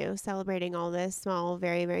what I do, celebrating all the small,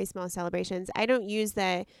 very, very small celebrations. I don't use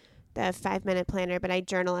the 5-minute planner, but I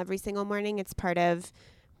journal every single morning. It's part of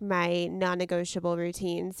my non-negotiable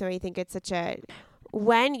routine. So I think it's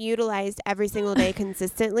when utilized every single day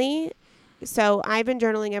consistently. So I've been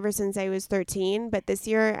journaling ever since I was 13, but this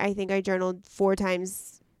year I think I journaled 4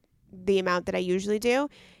 times the amount that I usually do.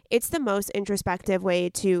 It's the most introspective way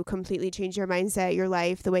to completely change your mindset, your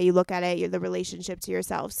life, the way you look at it, the relationship to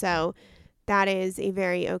yourself. So that is a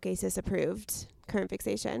very OK Sis approved current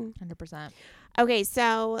fixation. 100%. Okay,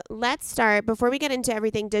 so let's start. Before we get into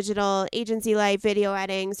everything digital, agency life, video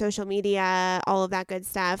editing, social media, all of that good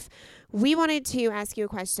stuff, we wanted to ask you a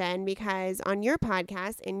question because on your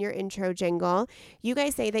podcast, in your intro jingle, you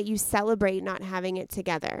guys say that you celebrate not having it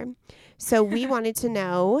together. So we wanted to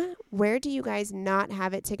know, where do you guys not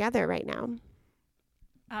have it together right now?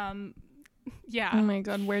 Yeah. Oh my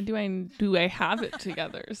God, where do I have it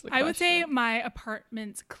together? Is the I would say question. my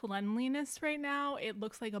apartment's cleanliness right now. It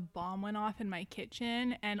looks like a bomb went off in my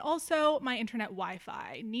kitchen, and also my internet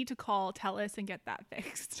Wi-Fi. Need to call TELUS and get that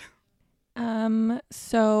fixed.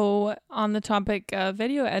 So on the topic of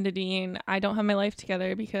video editing, I don't have my life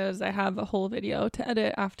together because I have a whole video to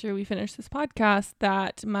edit after we finish this podcast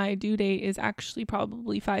that my due date is actually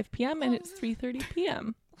probably 5 p.m. and it's 3:30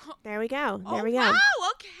 p.m. There we go. There we go. Wow,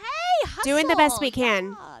 okay. Hustle. Doing the best we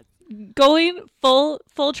can. Yeah. Going full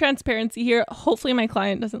transparency here. Hopefully my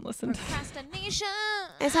client doesn't listen to this. Procrastination.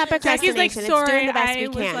 It's not Jackie's procrastination. like, It's sorry, doing the best I we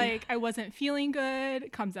was can. like, I wasn't feeling good.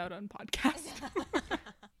 It comes out on podcast.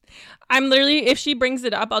 I'm literally, if she brings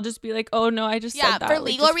it up, I'll just be like, oh no, I just said that. for like,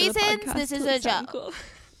 legal just for the reasons, podcast this is to a sound joke. cool.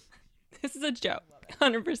 This is a joke.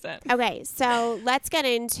 100%. Okay, so let's get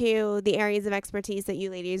into the areas of expertise that you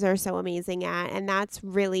ladies are so amazing at, and that's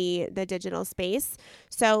really the digital space.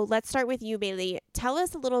 So let's start with you, Bailey. Tell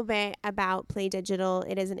us a little bit about Play Digital.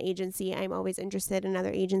 It is an agency. I'm always interested in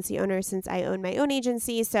other agency owners since I own my own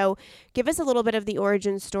agency. So give us a little bit of the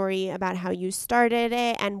origin story about how you started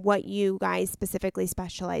it and what you guys specifically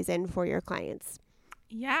specialize in for your clients.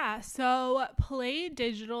 Yeah, so Play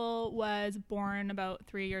Digital was born about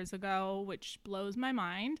 3 years ago, which blows my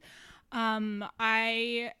mind. At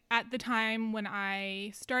the time when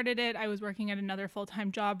I started it, I was working at another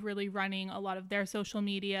full-time job, really running a lot of their social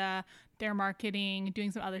media, their marketing,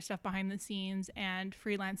 doing some other stuff behind the scenes, and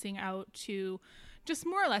freelancing out to just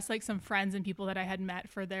more or less like some friends and people that I had met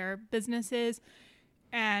for their businesses.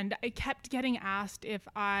 And I kept getting asked if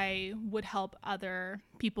I would help other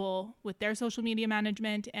people with their social media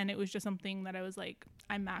management. And it was just something that I was like,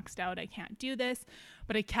 I'm maxed out. I can't do this.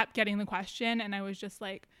 But I kept getting the question. And I was just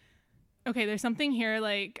like, okay, there's something here.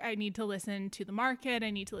 Like, I need to listen to the market. I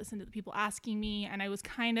need to listen to the people asking me. And I was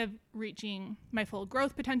kind of reaching my full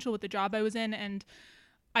growth potential with the job I was in. And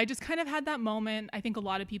I just kind of had that moment. I think a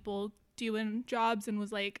lot of people do in jobs, and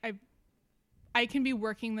was like, I can be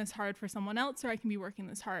working this hard for someone else, or I can be working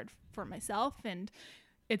this hard for myself. And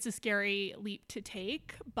it's a scary leap to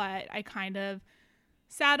take, but I kind of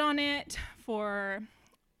sat on it for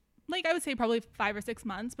like, I would say probably 5 or 6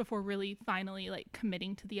 months before really finally like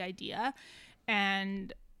committing to the idea,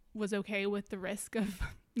 and was okay with the risk of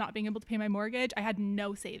not being able to pay my mortgage. I had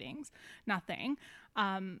no savings, nothing.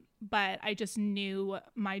 But I just knew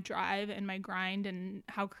my drive and my grind and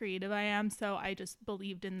how creative I am. So I just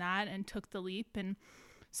believed in that and took the leap. And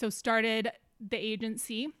so started the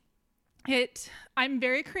agency. I'm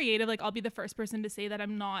very creative. Like, I'll be the first person to say that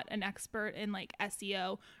I'm not an expert in like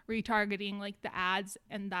SEO, retargeting, like the ads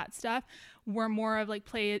and that stuff. We're more of like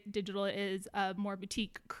Play Digital is a more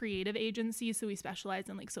boutique creative agency. So we specialize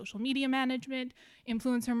in like social media management,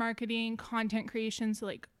 influencer marketing, content creation. So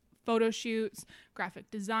like photo shoots,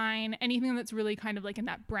 graphic design, anything that's really kind of like in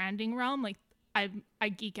that branding realm. Like I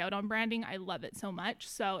geek out on branding. I love it so much.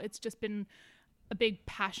 So it's just been a big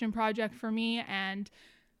passion project for me. And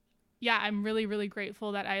yeah, I'm really, really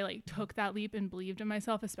grateful that I like took that leap and believed in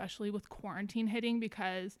myself, especially with quarantine hitting,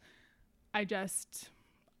 because I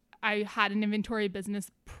had an inventory business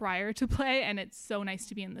prior to Play, and it's so nice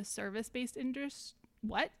to be in the service-based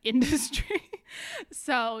industry.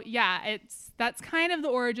 So yeah, that's kind of the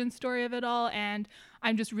origin story of it all. And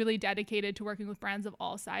I'm just really dedicated to working with brands of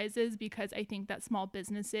all sizes, because I think that small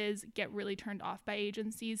businesses get really turned off by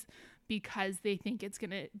agencies because they think it's going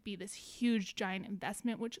to be this huge giant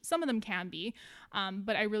investment, which some of them can be.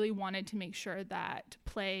 But I really wanted to make sure that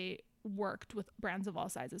Play worked with brands of all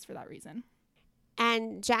sizes for that reason.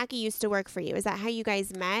 And Jackie used to work for you. Is that how you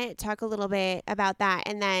guys met? Talk a little bit about that.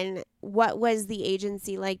 And then what was the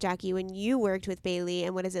agency like, Jackie, when you worked with Bailey,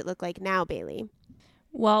 and what does it look like now, Bailey?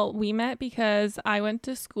 Well, we met because I went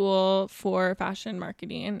to school for fashion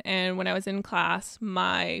marketing, and when I was in class,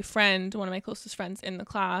 my friend, one of my closest friends in the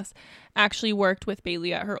class, actually worked with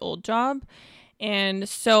Bailey at her old job. And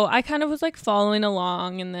so I kind of was like following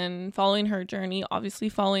along, and then following her journey, obviously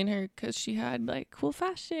following her because she had like cool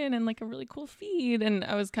fashion and like a really cool feed. And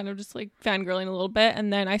I was kind of just like fangirling a little bit.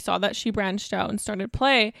 And then I saw that she branched out and started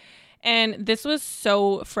Play. And this was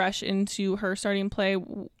so fresh into her starting Play.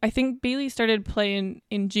 I think Bailey started Play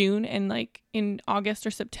in June, and like in August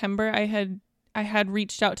or September, I had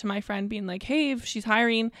reached out to my friend being like, hey, if she's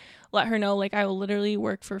hiring, let her know. Like, I will literally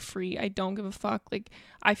work for free. I don't give a fuck. Like,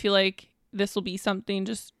 I feel like this will be something,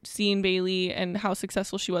 just seeing Bailey and how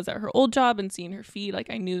successful she was at her old job and seeing her feed. Like,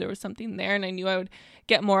 I knew there was something there, and I knew I would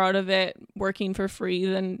get more out of it working for free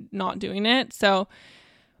than not doing it. So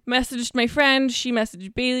messaged my friend, she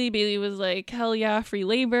messaged Bailey. Bailey was like, hell yeah, free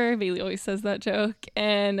labor. Bailey always says that joke.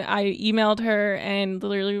 And I emailed her, and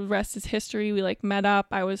literally the rest is history. We like met up.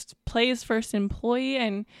 I was Play's first employee,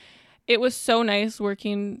 and it was so nice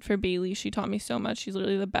working for Bailey. She taught me so much. She's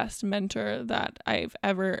literally the best mentor that I've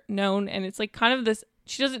ever known. And it's like kind of this,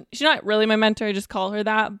 she's not really my mentor, I just call her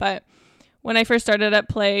that. But when I first started at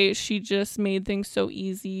Play, she just made things so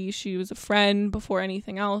easy. She was a friend before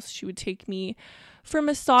anything else. She would take me for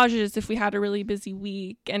massages if we had a really busy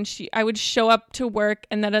week. And I would show up to work,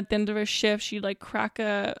 and then at the end of her shift, she'd like crack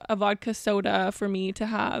a vodka soda for me to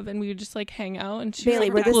have, and we would just like hang out. And she Bailey,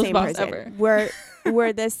 was like, we're the coolest same boss person. ever.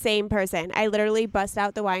 We're the same person. I literally bust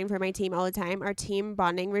out the wine for my team all the time. Our team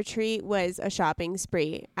bonding retreat was a shopping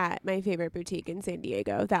spree at my favorite boutique in San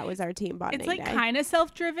Diego. That was our team bonding It's like day. kind of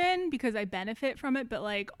self-driven because I benefit from it, but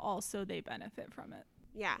like also they benefit from it.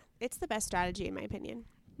 Yeah, it's the best strategy in my opinion.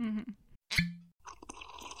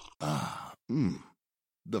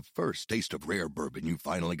 The first taste of rare bourbon you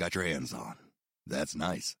finally got your hands on. That's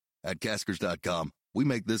nice. At Caskers.com, we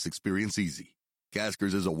make this experience easy.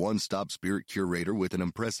 Caskers is a one-stop spirit curator with an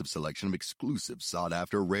impressive selection of exclusive,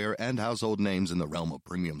 sought-after, rare, and household names in the realm of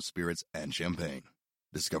premium spirits and champagne.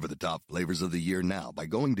 Discover the top flavors of the year now by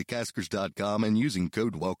going to Caskers.com and using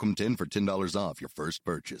code WELCOME10 for $10 off your first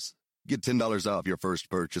purchase. Get $10 off your first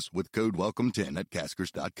purchase with code WELCOME10 at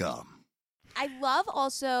Caskers.com. I love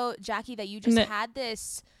also, Jackie, that you just had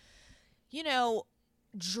this,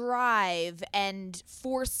 drive and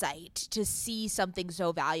foresight to see something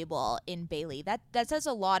so valuable in Bailey. That says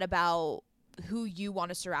a lot about who you want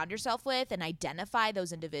to surround yourself with and identify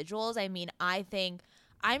those individuals. I mean, I think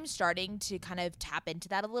I'm starting to kind of tap into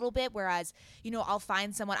that a little bit, whereas, I'll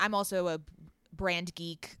find someone. I'm also a brand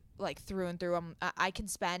geek, like through and through. I can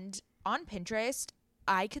spend on Pinterest,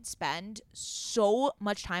 I could spend so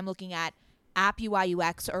much time looking at app UI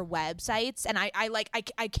UX or websites, and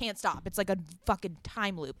I can't stop. It's like a fucking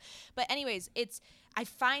time loop. But anyways, I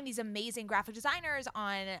find these amazing graphic designers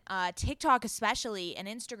on TikTok especially and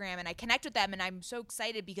Instagram, and I connect with them, and I'm so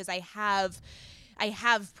excited because I have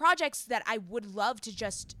projects that I would love to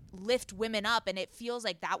just lift women up, and it feels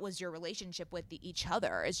like that was your relationship with each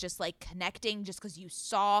other. It's just like connecting just because you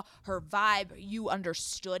saw her vibe, you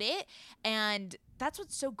understood it, and that's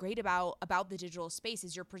what's so great about the digital space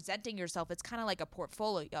is you're presenting yourself. It's kind of like a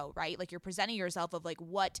portfolio, right? Like you're presenting yourself of like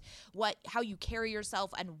how you carry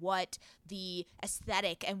yourself and what the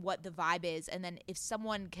aesthetic and what the vibe is. And then if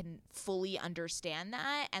someone can fully understand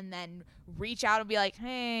that and then reach out and be like,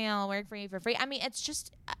 hey, I'll work for you for free. I mean, it's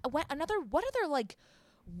just what other like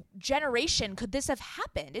generation could this have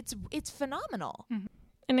happened? It's phenomenal.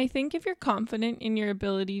 And I think if you're confident in your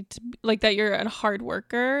ability to, like, that you're a hard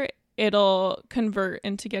worker, it'll convert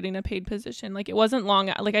into getting a paid position. Like, it wasn't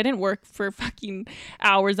long. Like, I didn't work for fucking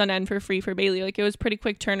hours on end for free for Bailey. Like, it was pretty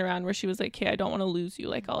quick turnaround where she was like, hey, I don't want to lose you.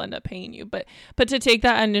 Like, I'll end up paying you. But to take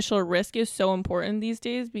that initial risk is so important these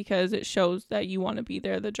days because it shows that you want to be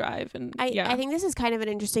there, the drive. And I think this is kind of an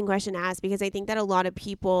interesting question to ask because I think that a lot of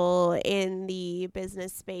people in the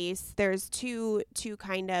business space, there's two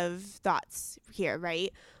kind of thoughts here,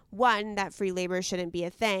 right? One, that free labor shouldn't be a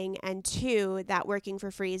thing. And two, that working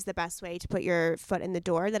for free is the best way to put your foot in the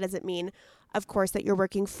door. That doesn't mean, of course, that you're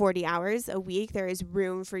working 40 hours a week. There is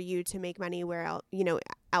room for you to make money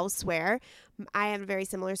elsewhere. I have a very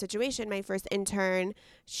similar situation. My first intern,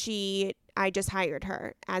 I just hired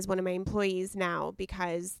her as one of my employees now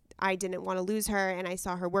because I didn't want to lose her and I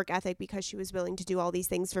saw her work ethic because she was willing to do all these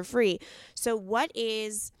things for free. So what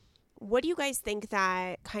do you guys think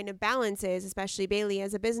that kind of balance is, especially Bailey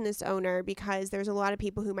as a business owner, because there's a lot of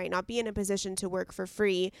people who might not be in a position to work for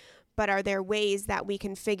free, but are there ways that we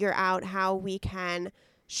can figure out how we can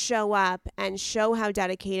show up and show how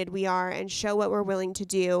dedicated we are and show what we're willing to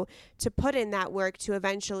do to put in that work to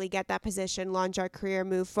eventually get that position, launch our career,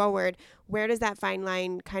 move forward? Where does that fine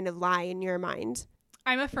line kind of lie in your mind?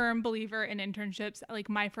 I'm a firm believer in internships. Like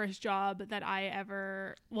my first job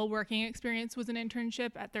that working experience was an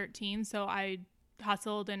internship at 13. So I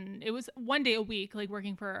hustled and it was one day a week, like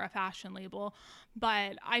working for a fashion label.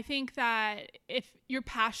 But I think that if you're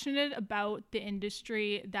passionate about the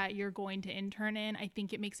industry that you're going to intern in, I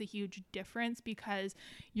think it makes a huge difference because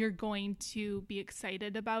you're going to be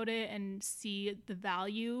excited about it and see the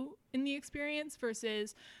value in the experience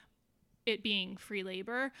versus it being free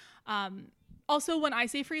labor. Also, when I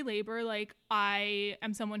say free labor, like I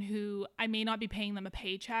am someone who I may not be paying them a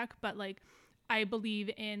paycheck, but like I believe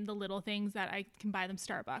in the little things that I can buy them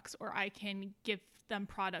Starbucks or I can give them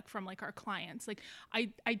product from like our clients. Like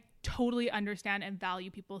I totally understand and value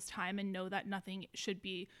people's time and know that nothing should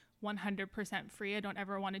be 100% free. I don't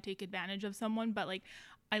ever want to take advantage of someone, but like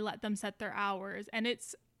I let them set their hours. And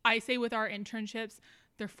I say with our internships,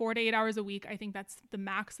 they're 4 to 8 hours a week. I think that's the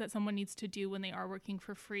max that someone needs to do when they are working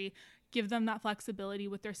for free. Give them that flexibility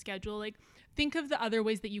with their schedule. Like think of the other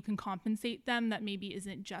ways that you can compensate them that maybe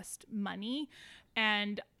isn't just money.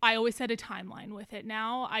 And I always set a timeline with it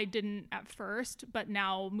now. I didn't at first, but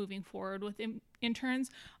now moving forward with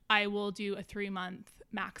interns, I will do a 3-month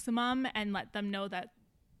maximum and let them know that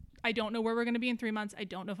I don't know where we're going to be in 3 months. I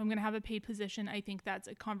don't know if I'm going to have a paid position. I think that's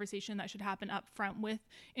a conversation that should happen up front with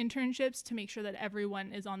internships to make sure that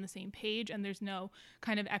everyone is on the same page and there's no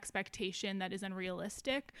kind of expectation that is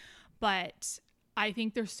unrealistic. But I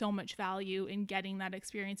think there's so much value in getting that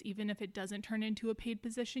experience. Even if it doesn't turn into a paid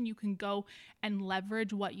position, you can go and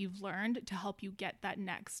leverage what you've learned to help you get that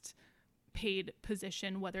next paid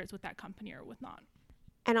position, whether it's with that company or with not.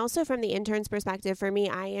 And also from the intern's perspective, for me,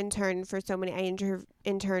 I interned for so many. I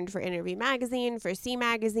interned for Interview Magazine, for C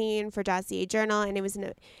Magazine, for Dossier Journal, and it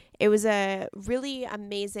was a really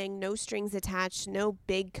amazing, no strings attached, no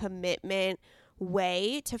big commitment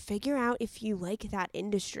way to figure out if you like that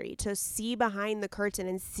industry, to see behind the curtain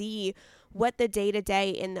and see what the day-to-day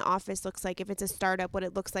in the office looks like, if it's a startup, what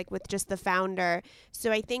it looks like with just the founder. So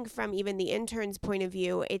I think from even the intern's point of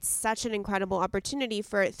view, it's such an incredible opportunity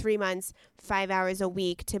for 3 months, 5 hours a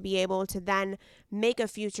week to be able to then make a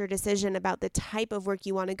future decision about the type of work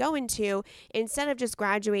you want to go into, instead of just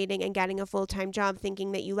graduating and getting a full-time job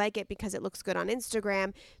thinking that you like it because it looks good on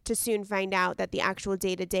Instagram, to soon find out that the actual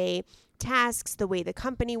day-to-day tasks, the way the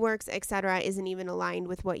company works, etc., isn't even aligned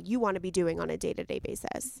with what you want to be doing on a day-to-day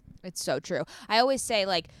basis. It's so true. I always say,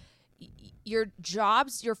 like, your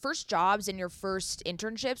first jobs and your first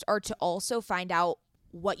internships are to also find out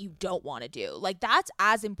what you don't want to do. Like, that's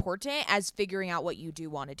as important as figuring out what you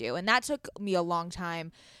do want to do. And that took me a long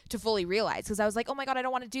time to fully realize, because I was like, oh my God, I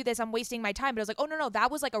don't want to do this. I'm wasting my time. But I was like, oh no,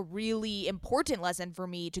 that was like a really important lesson for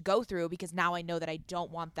me to go through, because now I know that I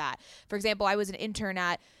don't want that. For example, I was an intern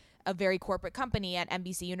at a very corporate company at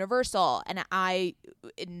NBC Universal,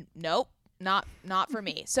 and nope, not for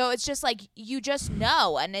me. So it's just like, you just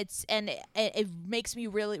know, and it makes me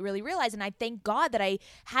really, really realize. And I thank God that I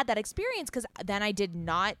had that experience, because then I did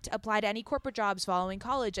not apply to any corporate jobs following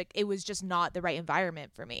college. Like, it was just not the right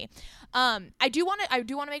environment for me. I do want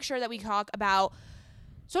to make sure that we talk about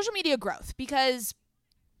social media growth, because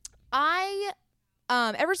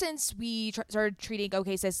ever since we started treating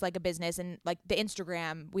OKSIS like a business, and like the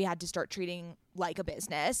Instagram, we had to start treating like a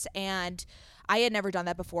business. And I had never done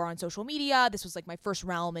that before on social media. This was like my first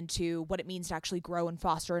realm into what it means to actually grow and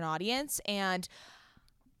foster an audience. And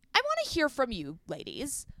I want to hear from you,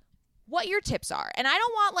 ladies, what your tips are. And I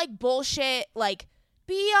don't want like bullshit, like,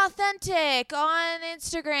 be authentic on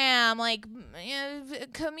Instagram, like,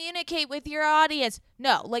 communicate with your audience.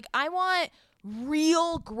 No, like, I want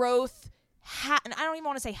real growth. And I don't even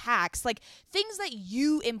want to say hacks, like things that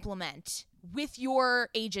you implement with your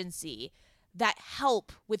agency that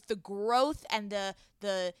help with the growth and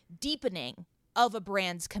the deepening of a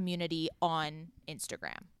brand's community on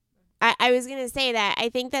Instagram. I was gonna say that I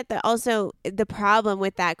think that the problem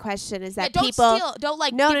with that question is that don't people give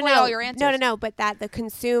away all your answers. No, but that the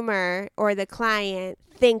consumer or the client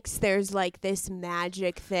thinks there's like this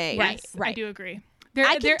magic thing. Right. I do agree.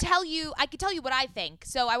 I can tell you what I think.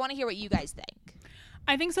 So I want to hear what you guys think.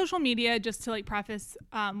 I think social media, just to like preface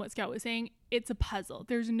what Scout was saying, it's a puzzle.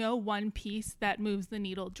 There's no one piece that moves the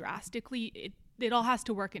needle drastically. It all has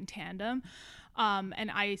to work in tandem. And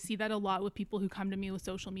I see that a lot with people who come to me with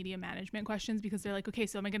social media management questions, because they're like, okay,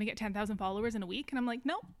 so am I going to get 10,000 followers in a week? And I'm like,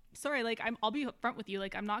 no, sorry. Like, I'll be upfront with you.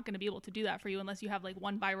 Like, I'm not going to be able to do that for you unless you have like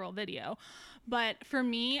one viral video. But for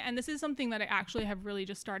me, and this is something that I actually have really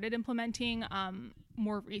just started implementing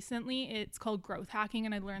more recently, it's called growth hacking.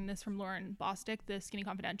 And I learned this from Lauren Bostick, the Skinny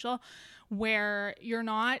Confidential, where you're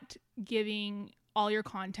not giving all your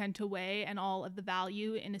content away and all of the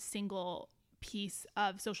value in a single piece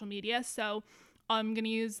of social media. So I'm going to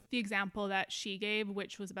use the example that she gave,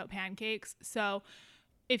 which was about pancakes. So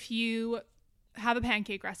if you have a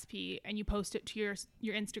pancake recipe and you post it to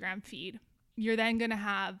your Instagram feed, you're then going to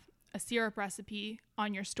have a syrup recipe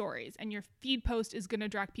on your stories, and your feed post is going to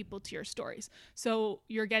direct people to your stories. So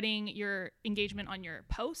you're getting your engagement on your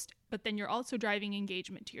post, but then you're also driving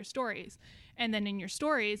engagement to your stories. And then in your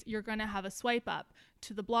stories, you're going to have a swipe up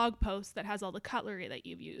to the blog post that has all the cutlery that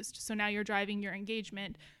you've used. So now you're driving your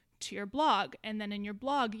engagement to your blog. And then in your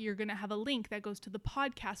blog, you're going to have a link that goes to the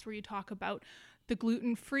podcast where you talk about the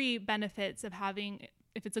gluten-free benefits of having,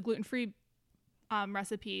 if it's a gluten-free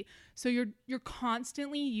recipe. So you're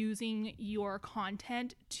constantly using your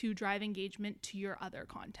content to drive engagement to your other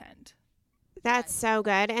content. That's so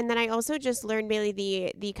good. And then I also just learned,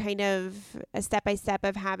 Bailey, the kind of a step-by-step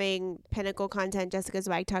of having pinnacle content. Jessica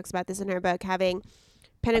Zweig talks about this in her book, having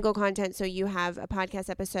pinnacle content. So you have a podcast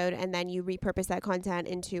episode and then you repurpose that content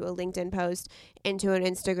into a LinkedIn post, into an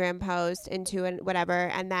Instagram post, into an whatever.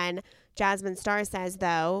 And then Jasmine Star says,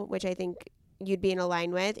 though, which I think you'd be in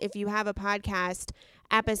line with, if you have a podcast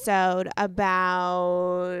episode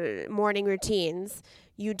about morning routines,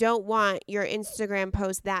 You don't want your Instagram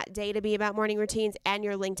post that day to be about morning routines and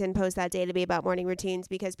your LinkedIn post that day to be about morning routines,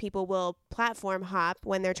 because people will platform hop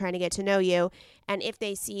when they're trying to get to know you. And if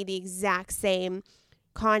they see the exact same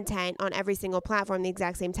content on every single platform the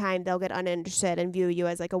exact same time, they'll get uninterested and view you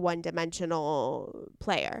as like a one-dimensional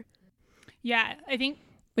player. Yeah, I think,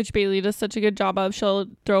 which Bailey does such a good job of. She'll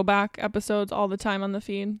throw back episodes all the time on the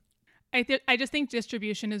feed. I just think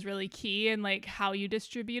distribution is really key, and like how you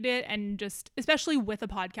distribute it, and just especially with a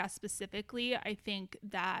podcast specifically, I think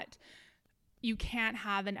that you can't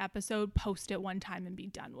have an episode, post it one time and be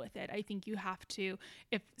done with it. I think you have to,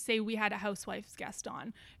 if say we had a Housewives guest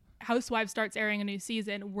on, Housewives starts airing a new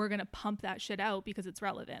season, we're going to pump that shit out because it's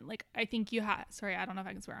relevant. Like, I think you have, sorry, I don't know if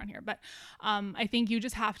I can swear on here, but I think you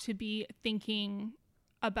just have to be thinking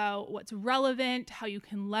about what's relevant, how you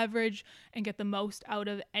can leverage and get the most out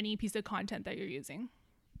of any piece of content that you're using.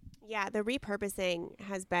 Yeah, the repurposing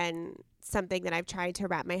has been something that I've tried to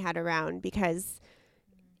wrap my head around, because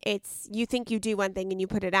it's, you think you do one thing and you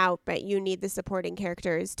put it out, but you need the supporting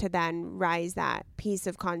characters to then rise that piece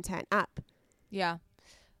of content up. Yeah.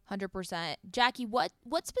 100%. Jackie, what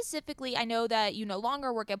specifically, I know that you no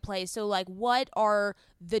longer work at Play, so like what are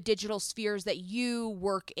the digital spheres that you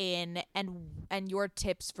work in, and your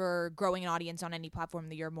tips for growing an audience on any platform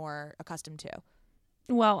that you're more accustomed to?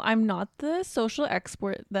 Well, I'm not the social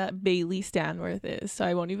expert that Bailey Stanworth is, so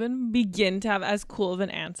I won't even begin to have as cool of an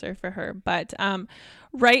answer for her. But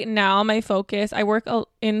right now, my focus, I work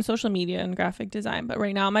in social media and graphic design, but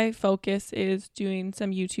right now my focus is doing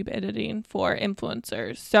some YouTube editing for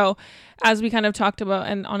influencers. So as we kind of talked about,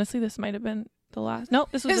 and honestly, this might have been the last, no,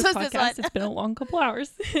 this was this podcast. It's been a long couple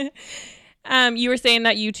hours. You were saying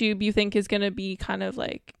that YouTube you think is going to be kind of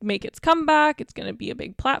like make its comeback. It's going to be a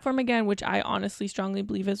big platform again, which I honestly strongly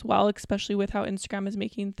believe as well, especially with how Instagram is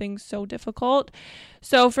making things so difficult.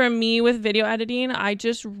 So for me with video editing, I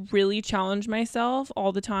just really challenge myself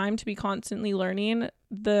all the time to be constantly learning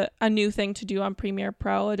a new thing to do on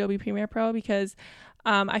Adobe Premiere Pro, because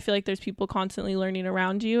I feel like there's people constantly learning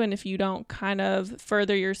around you, and if you don't kind of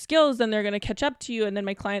further your skills, then they're going to catch up to you, and then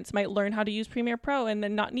my clients might learn how to use Premiere Pro and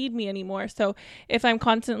then not need me anymore. So if I'm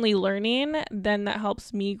constantly learning, then that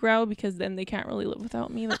helps me grow, because then they can't really live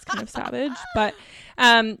without me. That's kind of savage, but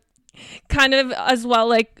kind of as well,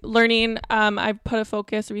 like learning, I put a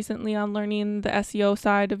focus recently on learning the SEO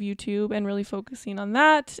side of YouTube and really focusing on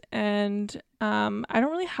that. And I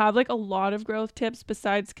don't really have like a lot of growth tips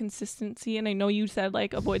besides consistency. And I know you said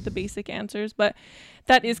like avoid the basic answers, but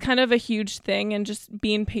that is kind of a huge thing, and just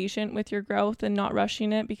being patient with your growth and not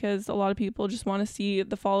rushing it, because a lot of people just want to see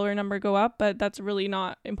the follower number go up, but that's really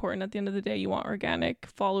not important. At the end of the day, you want organic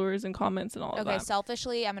followers and comments and all of that. Okay,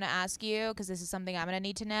 selfishly, I'm going to ask you, because this is something I'm going to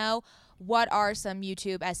need to know. What are some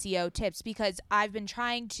YouTube SEO tips? Because I've been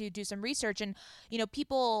trying to do some research, and, you know,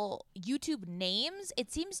 YouTube names,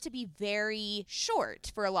 it seems to be very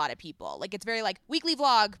short for a lot of people. Like, it's very like weekly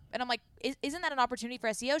vlog. And I'm like, isn't that an opportunity for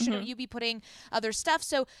SEO? Shouldn't you be putting other stuff?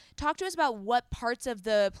 So talk to us about what parts of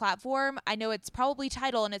the platform. I know it's probably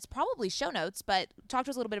title and it's probably show notes, but talk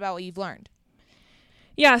to us a little bit about what you've learned.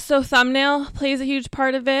 Yeah, so thumbnail plays a huge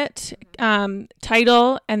part of it,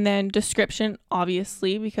 title, and then description,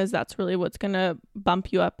 obviously, because that's really what's going to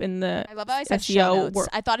bump you up in the I love how I said SEO show notes.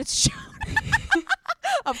 I thought it's show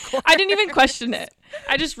Of course. I didn't even question it.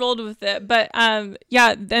 I just rolled with it. But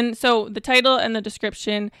yeah, then so the title and the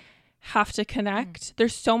description have to connect.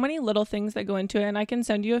 There's so many little things that go into it, and I can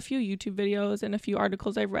send you a few YouTube videos and a few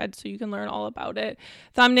articles I've read so you can learn all about it.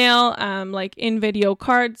 Thumbnail, like in video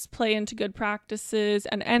cards play into good practices,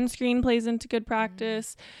 and end screen plays into good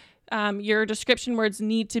practice. Your description words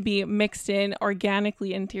need to be mixed in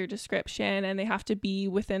organically into your description, and they have to be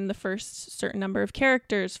within the first certain number of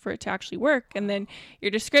characters for it to actually work. And then your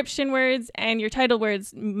description words and your title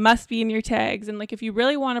words must be in your tags. And like, if you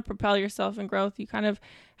really want to propel yourself in growth, you kind of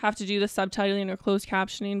have to do the subtitling or closed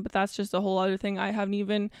captioning, but that's just a whole other thing I haven't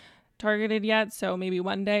even targeted yet. So maybe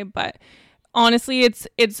one day, but honestly, it's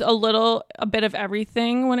a bit of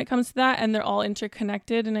everything when it comes to that, and they're all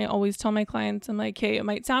interconnected. And I always tell my clients, I'm like, hey, it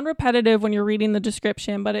might sound repetitive when you're reading the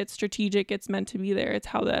description, but it's strategic. It's meant to be there. It's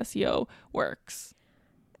how the SEO works.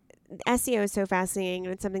 SEO is so fascinating,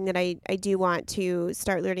 and it's something that I do want to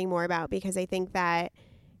start learning more about, because I think that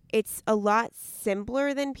it's a lot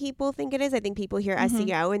simpler than people think it is. I think people hear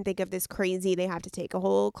SEO and think of this crazy, they have to take a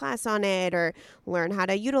whole class on it or learn how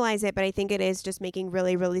to utilize it. But I think it is just making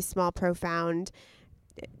really, really small, profound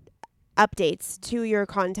updates to your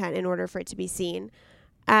content in order for it to be seen.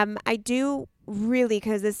 I do really,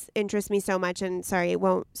 because this interests me so much, and sorry, it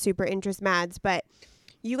won't super interest Mads, but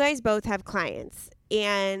you guys both have clients.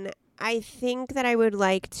 And I think that I would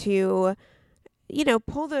like to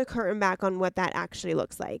pull the curtain back on what that actually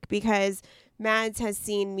looks like, because Mads has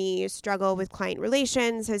seen me struggle with client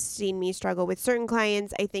relations, has seen me struggle with certain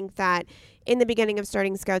clients. I think that in the beginning of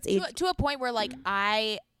starting Scouts to a point where like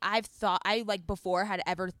I've thought I like before had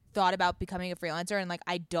ever thought about becoming a freelancer, and like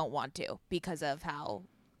I don't want to because of how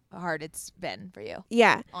hard it's been for you.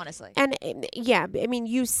 Yeah. Honestly. And yeah, I mean,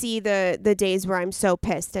 you see the days where I'm so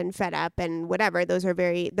pissed and fed up and whatever. Those are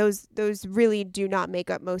those really do not make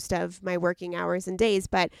up most of my working hours and days.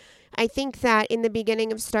 But I think that in the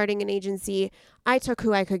beginning of starting an agency, I took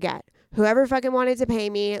who I could get. Whoever fucking wanted to pay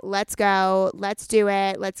me, let's go, let's do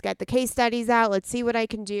it, let's get the case studies out, let's see what I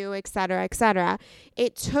can do, et cetera, et cetera.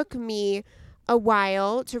 It took me a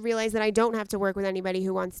while to realize that I don't have to work with anybody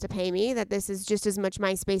who wants to pay me, that this is just as much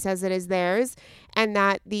my space as it is theirs, and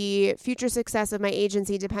that the future success of my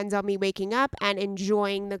agency depends on me waking up and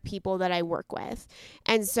enjoying the people that I work with.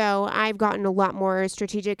 And so I've gotten a lot more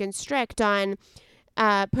strategic and strict on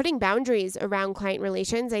putting boundaries around client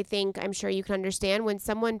relations. I'm sure you can understand when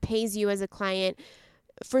someone pays you as a client,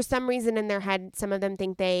 for some reason in their head, some of them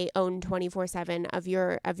think they own 24/7 of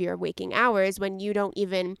your waking hours, when you don't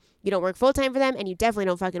work full time for them, and you definitely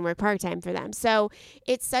don't fucking work part time for them. So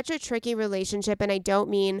it's such a tricky relationship, and I don't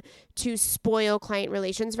mean to spoil client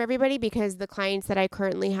relations for everybody, because the clients that I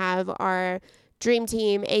currently have are dream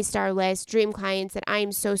team, A-star list, dream clients that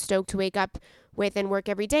I'm so stoked to wake up with and work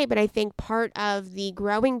every day. But I think part of the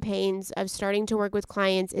growing pains of starting to work with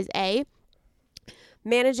clients is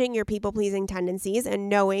managing your people-pleasing tendencies and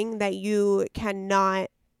knowing that you cannot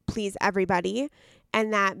please everybody,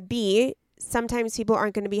 and that B, sometimes people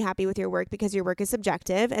aren't going to be happy with your work because your work is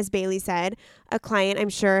subjective. As Bailey said, a client, I'm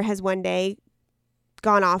sure, has one day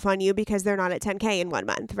gone off on you because they're not at 10K in 1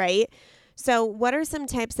 month, right? So what are some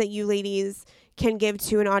tips that you ladies can give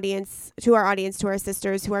to to our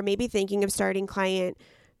sisters who are maybe thinking of starting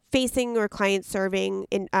client-facing or client-serving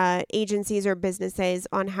in agencies or businesses,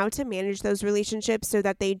 on how to manage those relationships so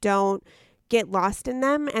that they don't get lost in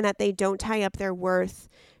them and that they don't tie up their worth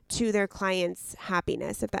to their clients'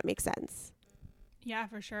 happiness, if that makes sense? Yeah,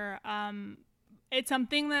 for sure. It's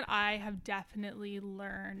something that I have definitely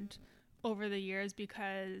learned over the years,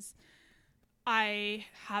 because I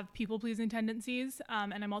have people-pleasing tendencies,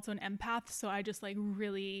 and I'm also an empath, so I just like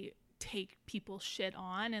really take people's shit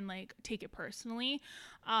on and like take it personally.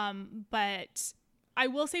 But I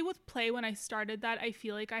will say with Play, when I started that, I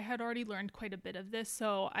feel like I had already learned quite a bit of this,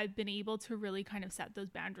 so I've been able to really kind of set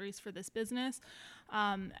those boundaries for this business.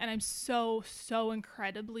 And I'm so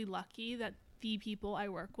incredibly lucky that the people I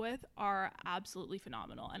work with are absolutely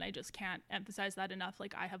phenomenal, and I just can't emphasize that enough.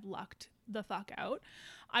 Like, I have lucked the fuck out.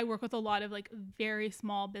 I work with a lot of like very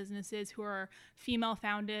small businesses who are female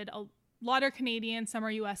founded. A lot are Canadian, some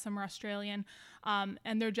are US, some are Australian,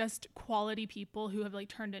 and they're just quality people who have like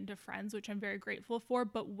turned into friends, which I'm very grateful for.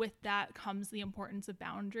 But with that comes the importance of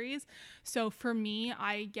boundaries. So for me,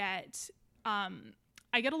 I get a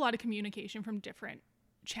lot of communication from different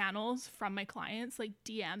channels from my clients, like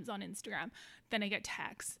DMs on Instagram, then I get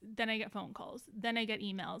texts, then I get phone calls, then I get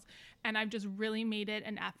emails, and I've just really made it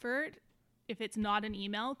an effort, if it's not an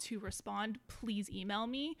email, to respond. Please email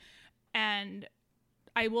me, and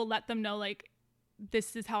I will let them know, like,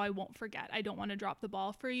 this is how I won't forget. I don't want to drop the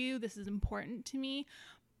ball for you. This is important to me.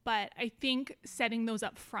 But I think setting those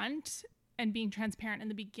up front and being transparent in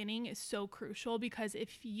the beginning is so crucial, because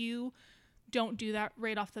if you don't do that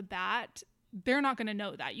right off the bat, they're not going to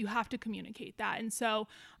know that. You have to communicate that. And so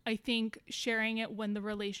I think sharing it when the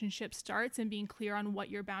relationship starts and being clear on what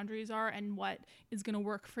your boundaries are and what is going to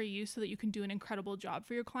work for you so that you can do an incredible job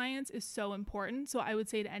for your clients is so important. So I would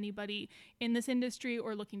say to anybody in this industry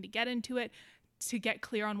or looking to get into it, to get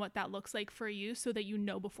clear on what that looks like for you so that you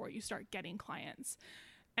know before you start getting clients.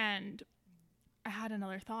 And I had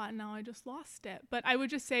another thought and now I just lost it. But I would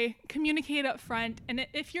just say communicate up front. And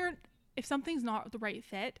if something's not the right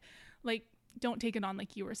fit, like, don't take it on,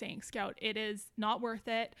 like you were saying, Scout. It is not worth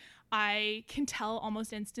it. I can tell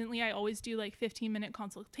almost instantly. I always do like 15-minute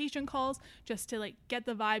consultation calls just to like get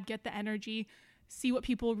the vibe, get the energy, see what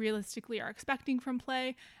people realistically are expecting from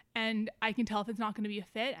Play. And I can tell if it's not going to be a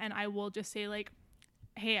fit. And I will just say like,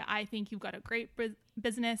 hey, I think you've got a great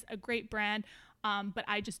business, a great brand, but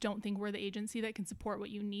I just don't think we're the agency that can support what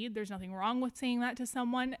you need. There's nothing wrong with saying that to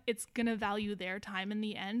someone. It's going to value their time in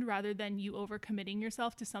the end rather than you overcommitting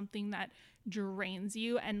yourself to something that drains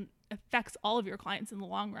you and affects all of your clients in the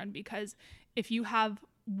long run. Because if you have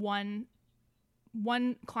one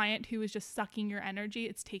client who is just sucking your energy,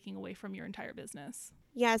 it's taking away from your entire business.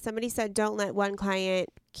 Yeah, somebody said don't let one client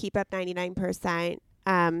keep up 99%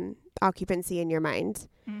 occupancy in your mind,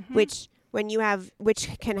 which when you have, which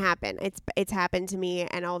can happen. It's happened to me,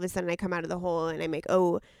 and all of a sudden I come out of the hole and I'm like,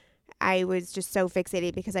 oh, I was just so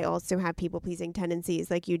fixated because I also have people-pleasing tendencies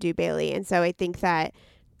like you do, Bailey. And so I think that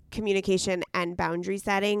communication and boundary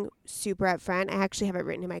setting super upfront. I actually have it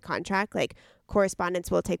written in my contract, like correspondence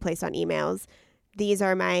will take place on emails. These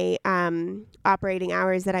are my operating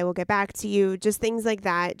hours that I will get back to you. Just things like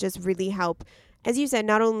that just really help, as you said,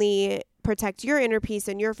 not only protect your inner peace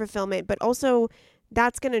and your fulfillment, but also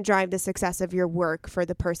that's going to drive the success of your work for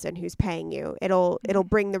the person who's paying you. It'll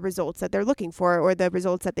bring the results that they're looking for or the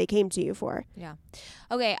results that they came to you for. Yeah.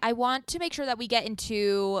 Okay, I want to make sure that we get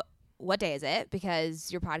into what day is it, because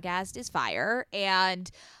your podcast is fire. And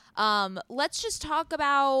let's just talk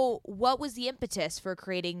about what was the impetus for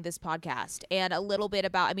creating this podcast and a little bit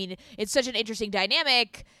about, I mean, it's such an interesting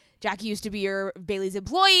dynamic. Jackie used to be your Bailey's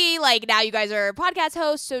employee. Like, now you guys are podcast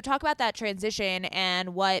hosts. So talk about that transition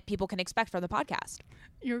and what people can expect from the podcast.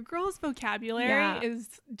 Your girl's vocabulary is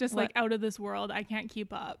just like out of this world. I can't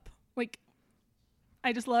keep up. Like,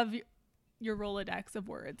 I just love your Rolodex of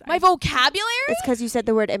words. My vocabulary? It's because you said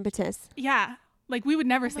the word impetus. Yeah. Like, we would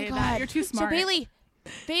never say that. You're too smart. So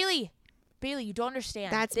Bailey, you don't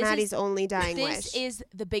understand. That's Maddie's only dying wish. This is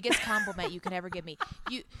the biggest compliment you can ever give me.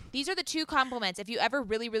 These are the two compliments. If you ever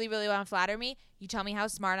really, really, really want to flatter me, you tell me how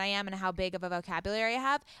smart I am and how big of a vocabulary I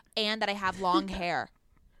have, and that I have long hair.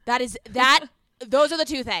 Those are the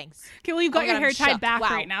two things. Okay, well, you've got your hair tied back wow.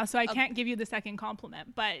 right now, so I can't give you the second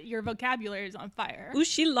compliment, but your vocabulary is on fire. Ooh,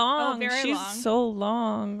 she's long. Oh, very She's long. so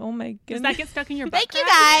long. Oh my goodness. Does that get stuck in your butt? Thank you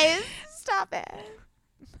guys. Stop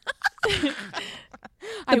it.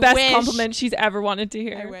 The best compliment she's ever wanted to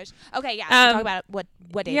hear. I wish. Okay, yeah. So talk about what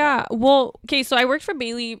day. Yeah. Well, okay. So I worked for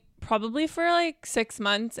Bailey probably for like 6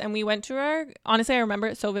 months, and we went to honestly, I remember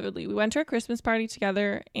it so vividly. We went to a Christmas party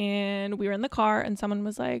together, and we were in the car, and someone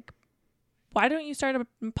was like, why don't you start a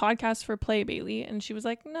podcast for Play, Bailey? And she was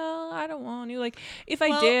like, no, I don't want to. Like, if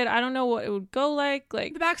I did, I don't know what it would go like.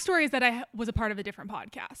 Like, the backstory is that I was a part of a different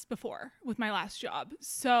podcast before with my last job.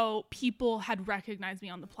 So people had recognized me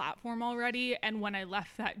on the platform already. And when I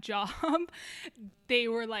left that job, they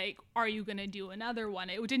were like, are you going to do another one?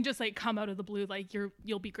 It didn't just like come out of the blue, like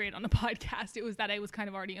you'll be great on the podcast. It was that I was kind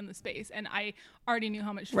of already in the space and I already knew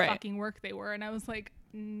how much fucking work they were. And I was like,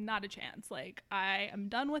 not a chance. Like, I am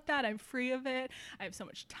done with that. I'm free of it. I have so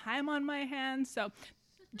much time on my hands. So,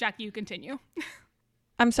 Jackie, you continue.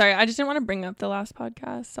 I'm sorry. I just didn't want to bring up the last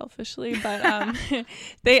podcast selfishly, but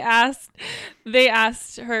they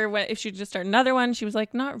asked her if she'd just start another one. She was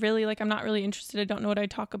like, not really. Like, I'm not really interested. I don't know what I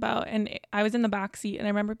talk about. And I was in the back seat, and I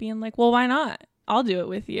remember being like, well, why not? I'll do it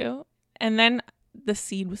with you. And then the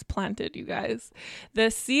seed was planted, you guys.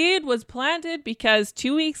 The seed was planted because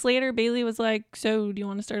 2 weeks later, Bailey was like, so do you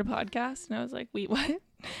want to start a podcast? And I was like, wait, what?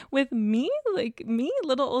 With me? Like, me?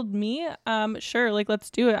 Little old me? Sure, like, let's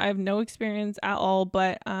do it. I have no experience at all,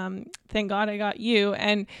 but thank God I got you.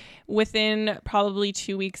 And within probably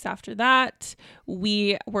 2 weeks after that,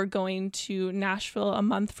 we were going to Nashville a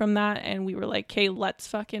month from that, and we were like, okay, let's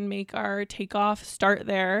fucking make our takeoff start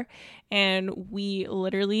there. And we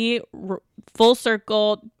literally full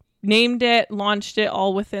circle named it, launched it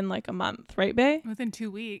all within like a month, right, Bae? Within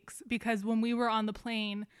 2 weeks, because when we were on the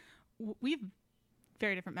plane, we've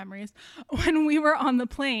very different memories. When we were on the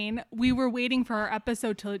plane, we were waiting for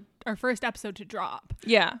our first episode to drop.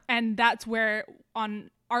 Yeah. And that's where on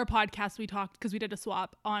our podcast we talked, because we did a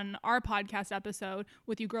swap on our podcast episode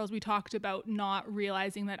with you girls, we talked about not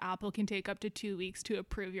realizing that Apple can take up to 2 weeks to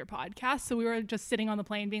approve your podcast. So we were just sitting on the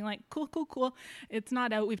plane being like, cool. It's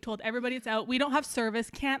not out. We've told everybody it's out. We don't have service.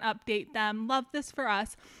 Can't update them. Love this for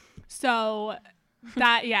us. So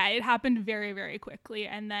that, yeah, it happened very, very quickly.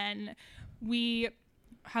 And then we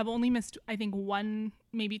have only missed, I think, 1,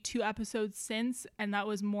 maybe 2 episodes since, and that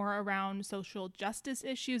was more around social justice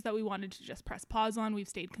issues that we wanted to just press pause on. We've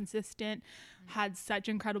stayed consistent, had such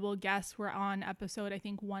incredible guests. We're on episode, I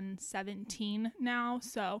think, 117 now.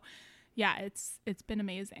 So yeah, it's been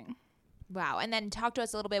amazing. Wow. And then talk to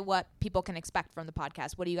us a little bit what people can expect from the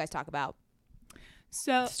podcast. What do you guys talk about?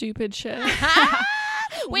 So stupid shit.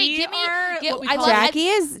 Wait,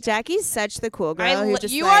 Jackie's such the cool girl.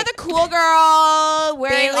 You are the cool girl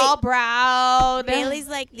wearing all brown. Bailey's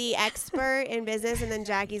like the expert in business, and then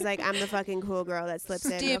Jackie's like, I'm the fucking cool girl that slips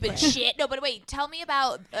in. Stupid shit. No, but wait, tell me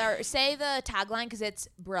about, or say the tagline, because it's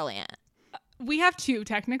brilliant. We have 2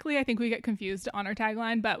 technically. I think we get confused on our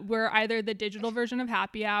tagline, but we're either the digital version of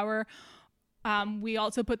Happy Hour. We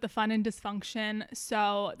also put the fun in dysfunction.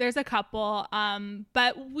 So there's a couple.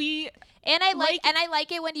 But I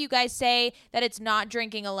like it when you guys say that it's not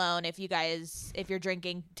drinking alone if you're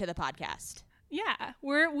drinking to the podcast. Yeah,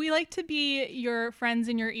 we like to be your friends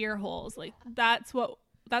in your ear holes. Like that's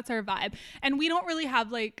our vibe. And we don't really have,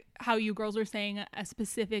 like how you girls are saying, a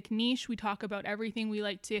specific niche. We talk about everything. We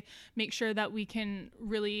like to make sure that we can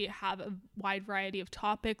really have a wide variety of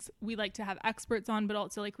topics. We like to have experts on, but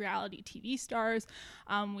also like reality TV stars.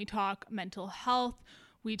 We talk mental health.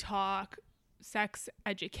 We talk sex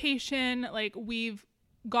education. Like we've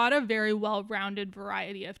got a very well-rounded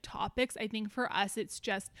variety of topics. I think for us, it's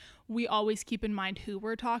just we always keep in mind who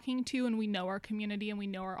we're talking to, and we know our community and we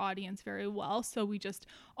know our audience very well. So we just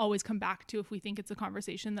always come back to if we think it's a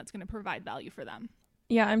conversation that's going to provide value for them.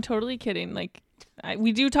 Yeah, I'm totally kidding. Like,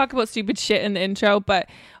 we do talk about stupid shit in the intro, but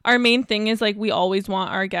our main thing is like we always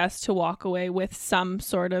want our guests to walk away with some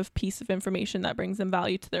sort of piece of information that brings them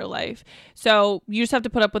value to their life. So you just have to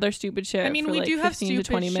put up with our stupid shit. I mean, for we like do have 15 stupid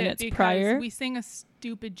to 20 shit minutes because prior. we sing a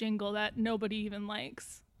stupid jingle that nobody even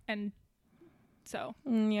likes, and so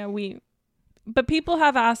But people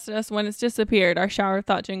have asked us when it's disappeared, our shower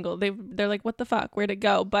thought jingle. They're like, what the fuck? Where'd it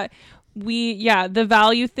go? But the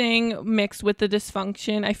value thing mixed with the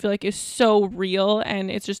dysfunction, I feel like is so real,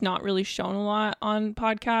 and it's just not really shown a lot on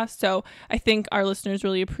podcasts. So I think our listeners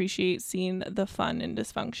really appreciate seeing the fun and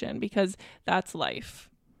dysfunction, because that's life.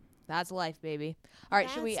 That's life, baby. All right,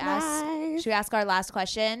 should we That's ask our last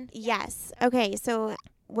question? Yes. Okay, so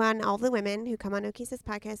when all the women who come on OK Sis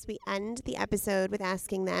podcast, we end the episode with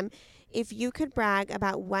asking them, if you could brag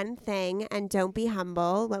about one thing and don't be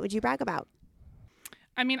humble, what would you brag about?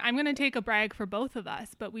 I mean, I'm going to take a brag for both of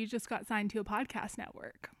us, but we just got signed to a podcast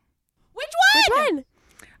network. Which Which one?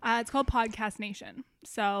 It's called Podcast Nation.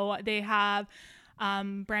 So they have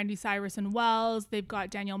Brandy Cyrus and Wells. They've got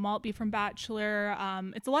Danielle Maltby from Bachelor.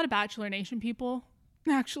 It's a lot of Bachelor Nation people,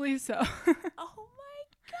 actually. So. Oh my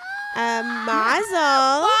God.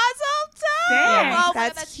 Mazel. Mazel tov. Dang. Oh,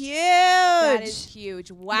 That's huge. That is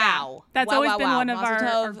huge. Wow. Yeah. That's Wow, always wow, been wow. one of Mazel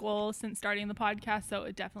our tov. goals since starting the podcast. So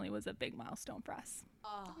it definitely was a big milestone for us.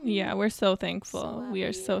 Yeah, we're so thankful. We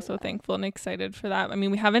are so thankful and excited for that. I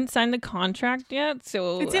mean, we haven't signed the contract yet,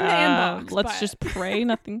 so It's in the inbox, let's but- just pray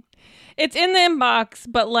nothing. It's in the inbox,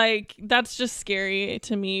 but like that's just scary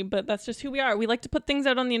to me. But that's just who we are. We like to put things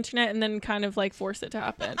out on the internet and then kind of like force it to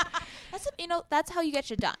happen. That's how you get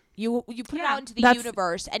shit done. You put it out into the That's-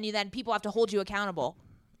 universe, and then people have to hold you accountable.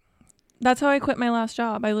 That's how I quit my last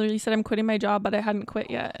job. I literally said I'm quitting my job, but I hadn't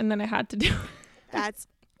quit yet, and then I had to do it.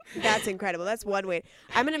 That's incredible. That's one way.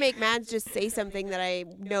 I'm going to make Mads just say something that I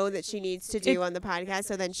know that she needs to do on the podcast,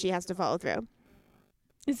 so then she has to follow through.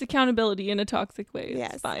 It's accountability in a toxic way. It's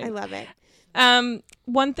Yes, fine. I love it.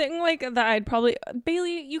 One thing like that I'd probably,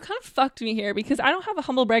 Bailey, you kind of fucked me here because I don't have a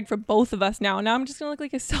humble brag for both of us now. Now I'm just gonna look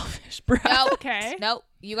like a selfish brat. No, Okay. no,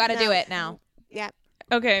 you got to do it now. Yeah.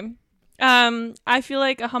 Okay. I feel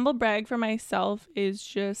like a humble brag for myself is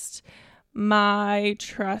just my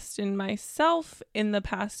trust in myself in the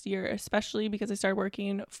past year, especially because I started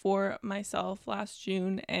working for myself last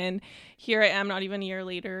June, and here I am not even a year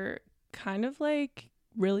later, kind of like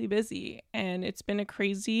really busy, and it's been a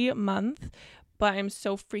crazy month, but I'm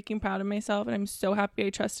so freaking proud of myself, and I'm so happy I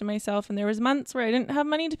trusted myself. And there was months where I didn't have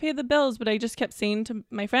money to pay the bills, but I just kept saying to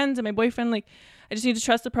my friends and my boyfriend, like, I just need to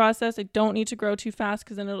trust the process. I don't need to grow too fast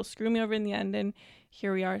because then it'll screw me over in the end. And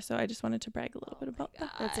here we are. So I just wanted to brag a little bit about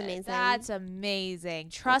that. That's amazing. That's amazing.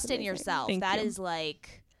 Trust in amazing. yourself. Thank That you. is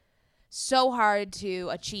like so hard to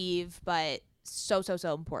achieve, but so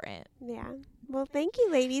important. Yeah. Well, thank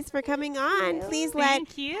you, ladies, for coming on. Please let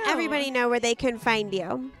Thank you. everybody know where they can find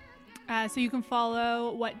you. So you can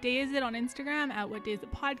follow What Day Is It on Instagram at What Day Is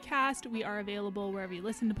It Podcast. We are available wherever you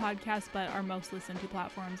listen to podcasts, but our most listened to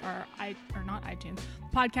platforms are not iTunes,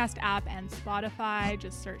 podcast app, and Spotify.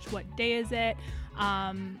 Just search What Day Is It.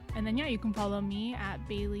 And then you can follow me at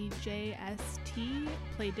BaileyJST,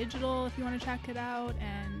 Play Digital if you want to check it out,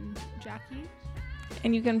 and Jackie.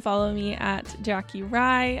 And you can follow me at Jackie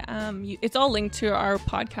Rye. It's all linked to our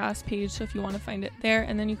podcast page, so if you want to find it there.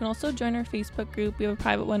 And then you can also join our Facebook group. We have a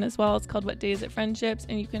private one as well. It's called What Day Is It Friendships,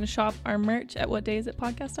 and you can shop our merch at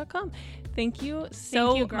whatdayisitpodcast.com. Thank you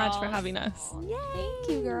so much for girls. having us. Yay. Thank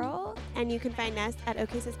you, girl. And you can find us at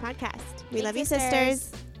OK Sis Podcast. We Thanks, love you, sisters.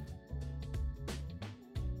 sisters.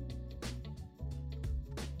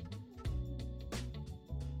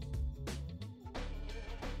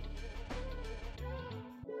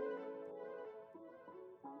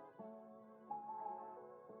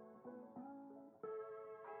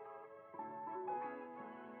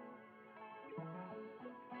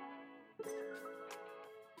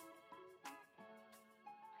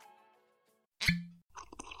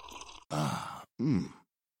 Ah, mmm.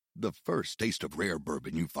 The first taste of rare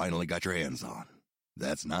bourbon you finally got your hands on.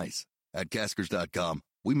 That's nice. At Caskers.com,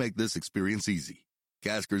 we make this experience easy.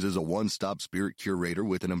 Caskers is a one-stop spirit curator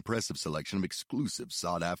with an impressive selection of exclusive,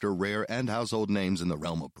 sought-after, rare, and household names in the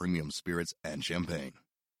realm of premium spirits and champagne.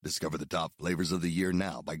 Discover the top flavors of the year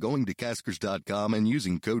now by going to Caskers.com and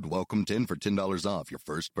using code WELCOME10 for $10 off your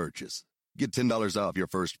first purchase. Get $10 off your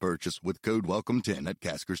first purchase with code WELCOME10 at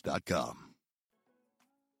Caskers.com.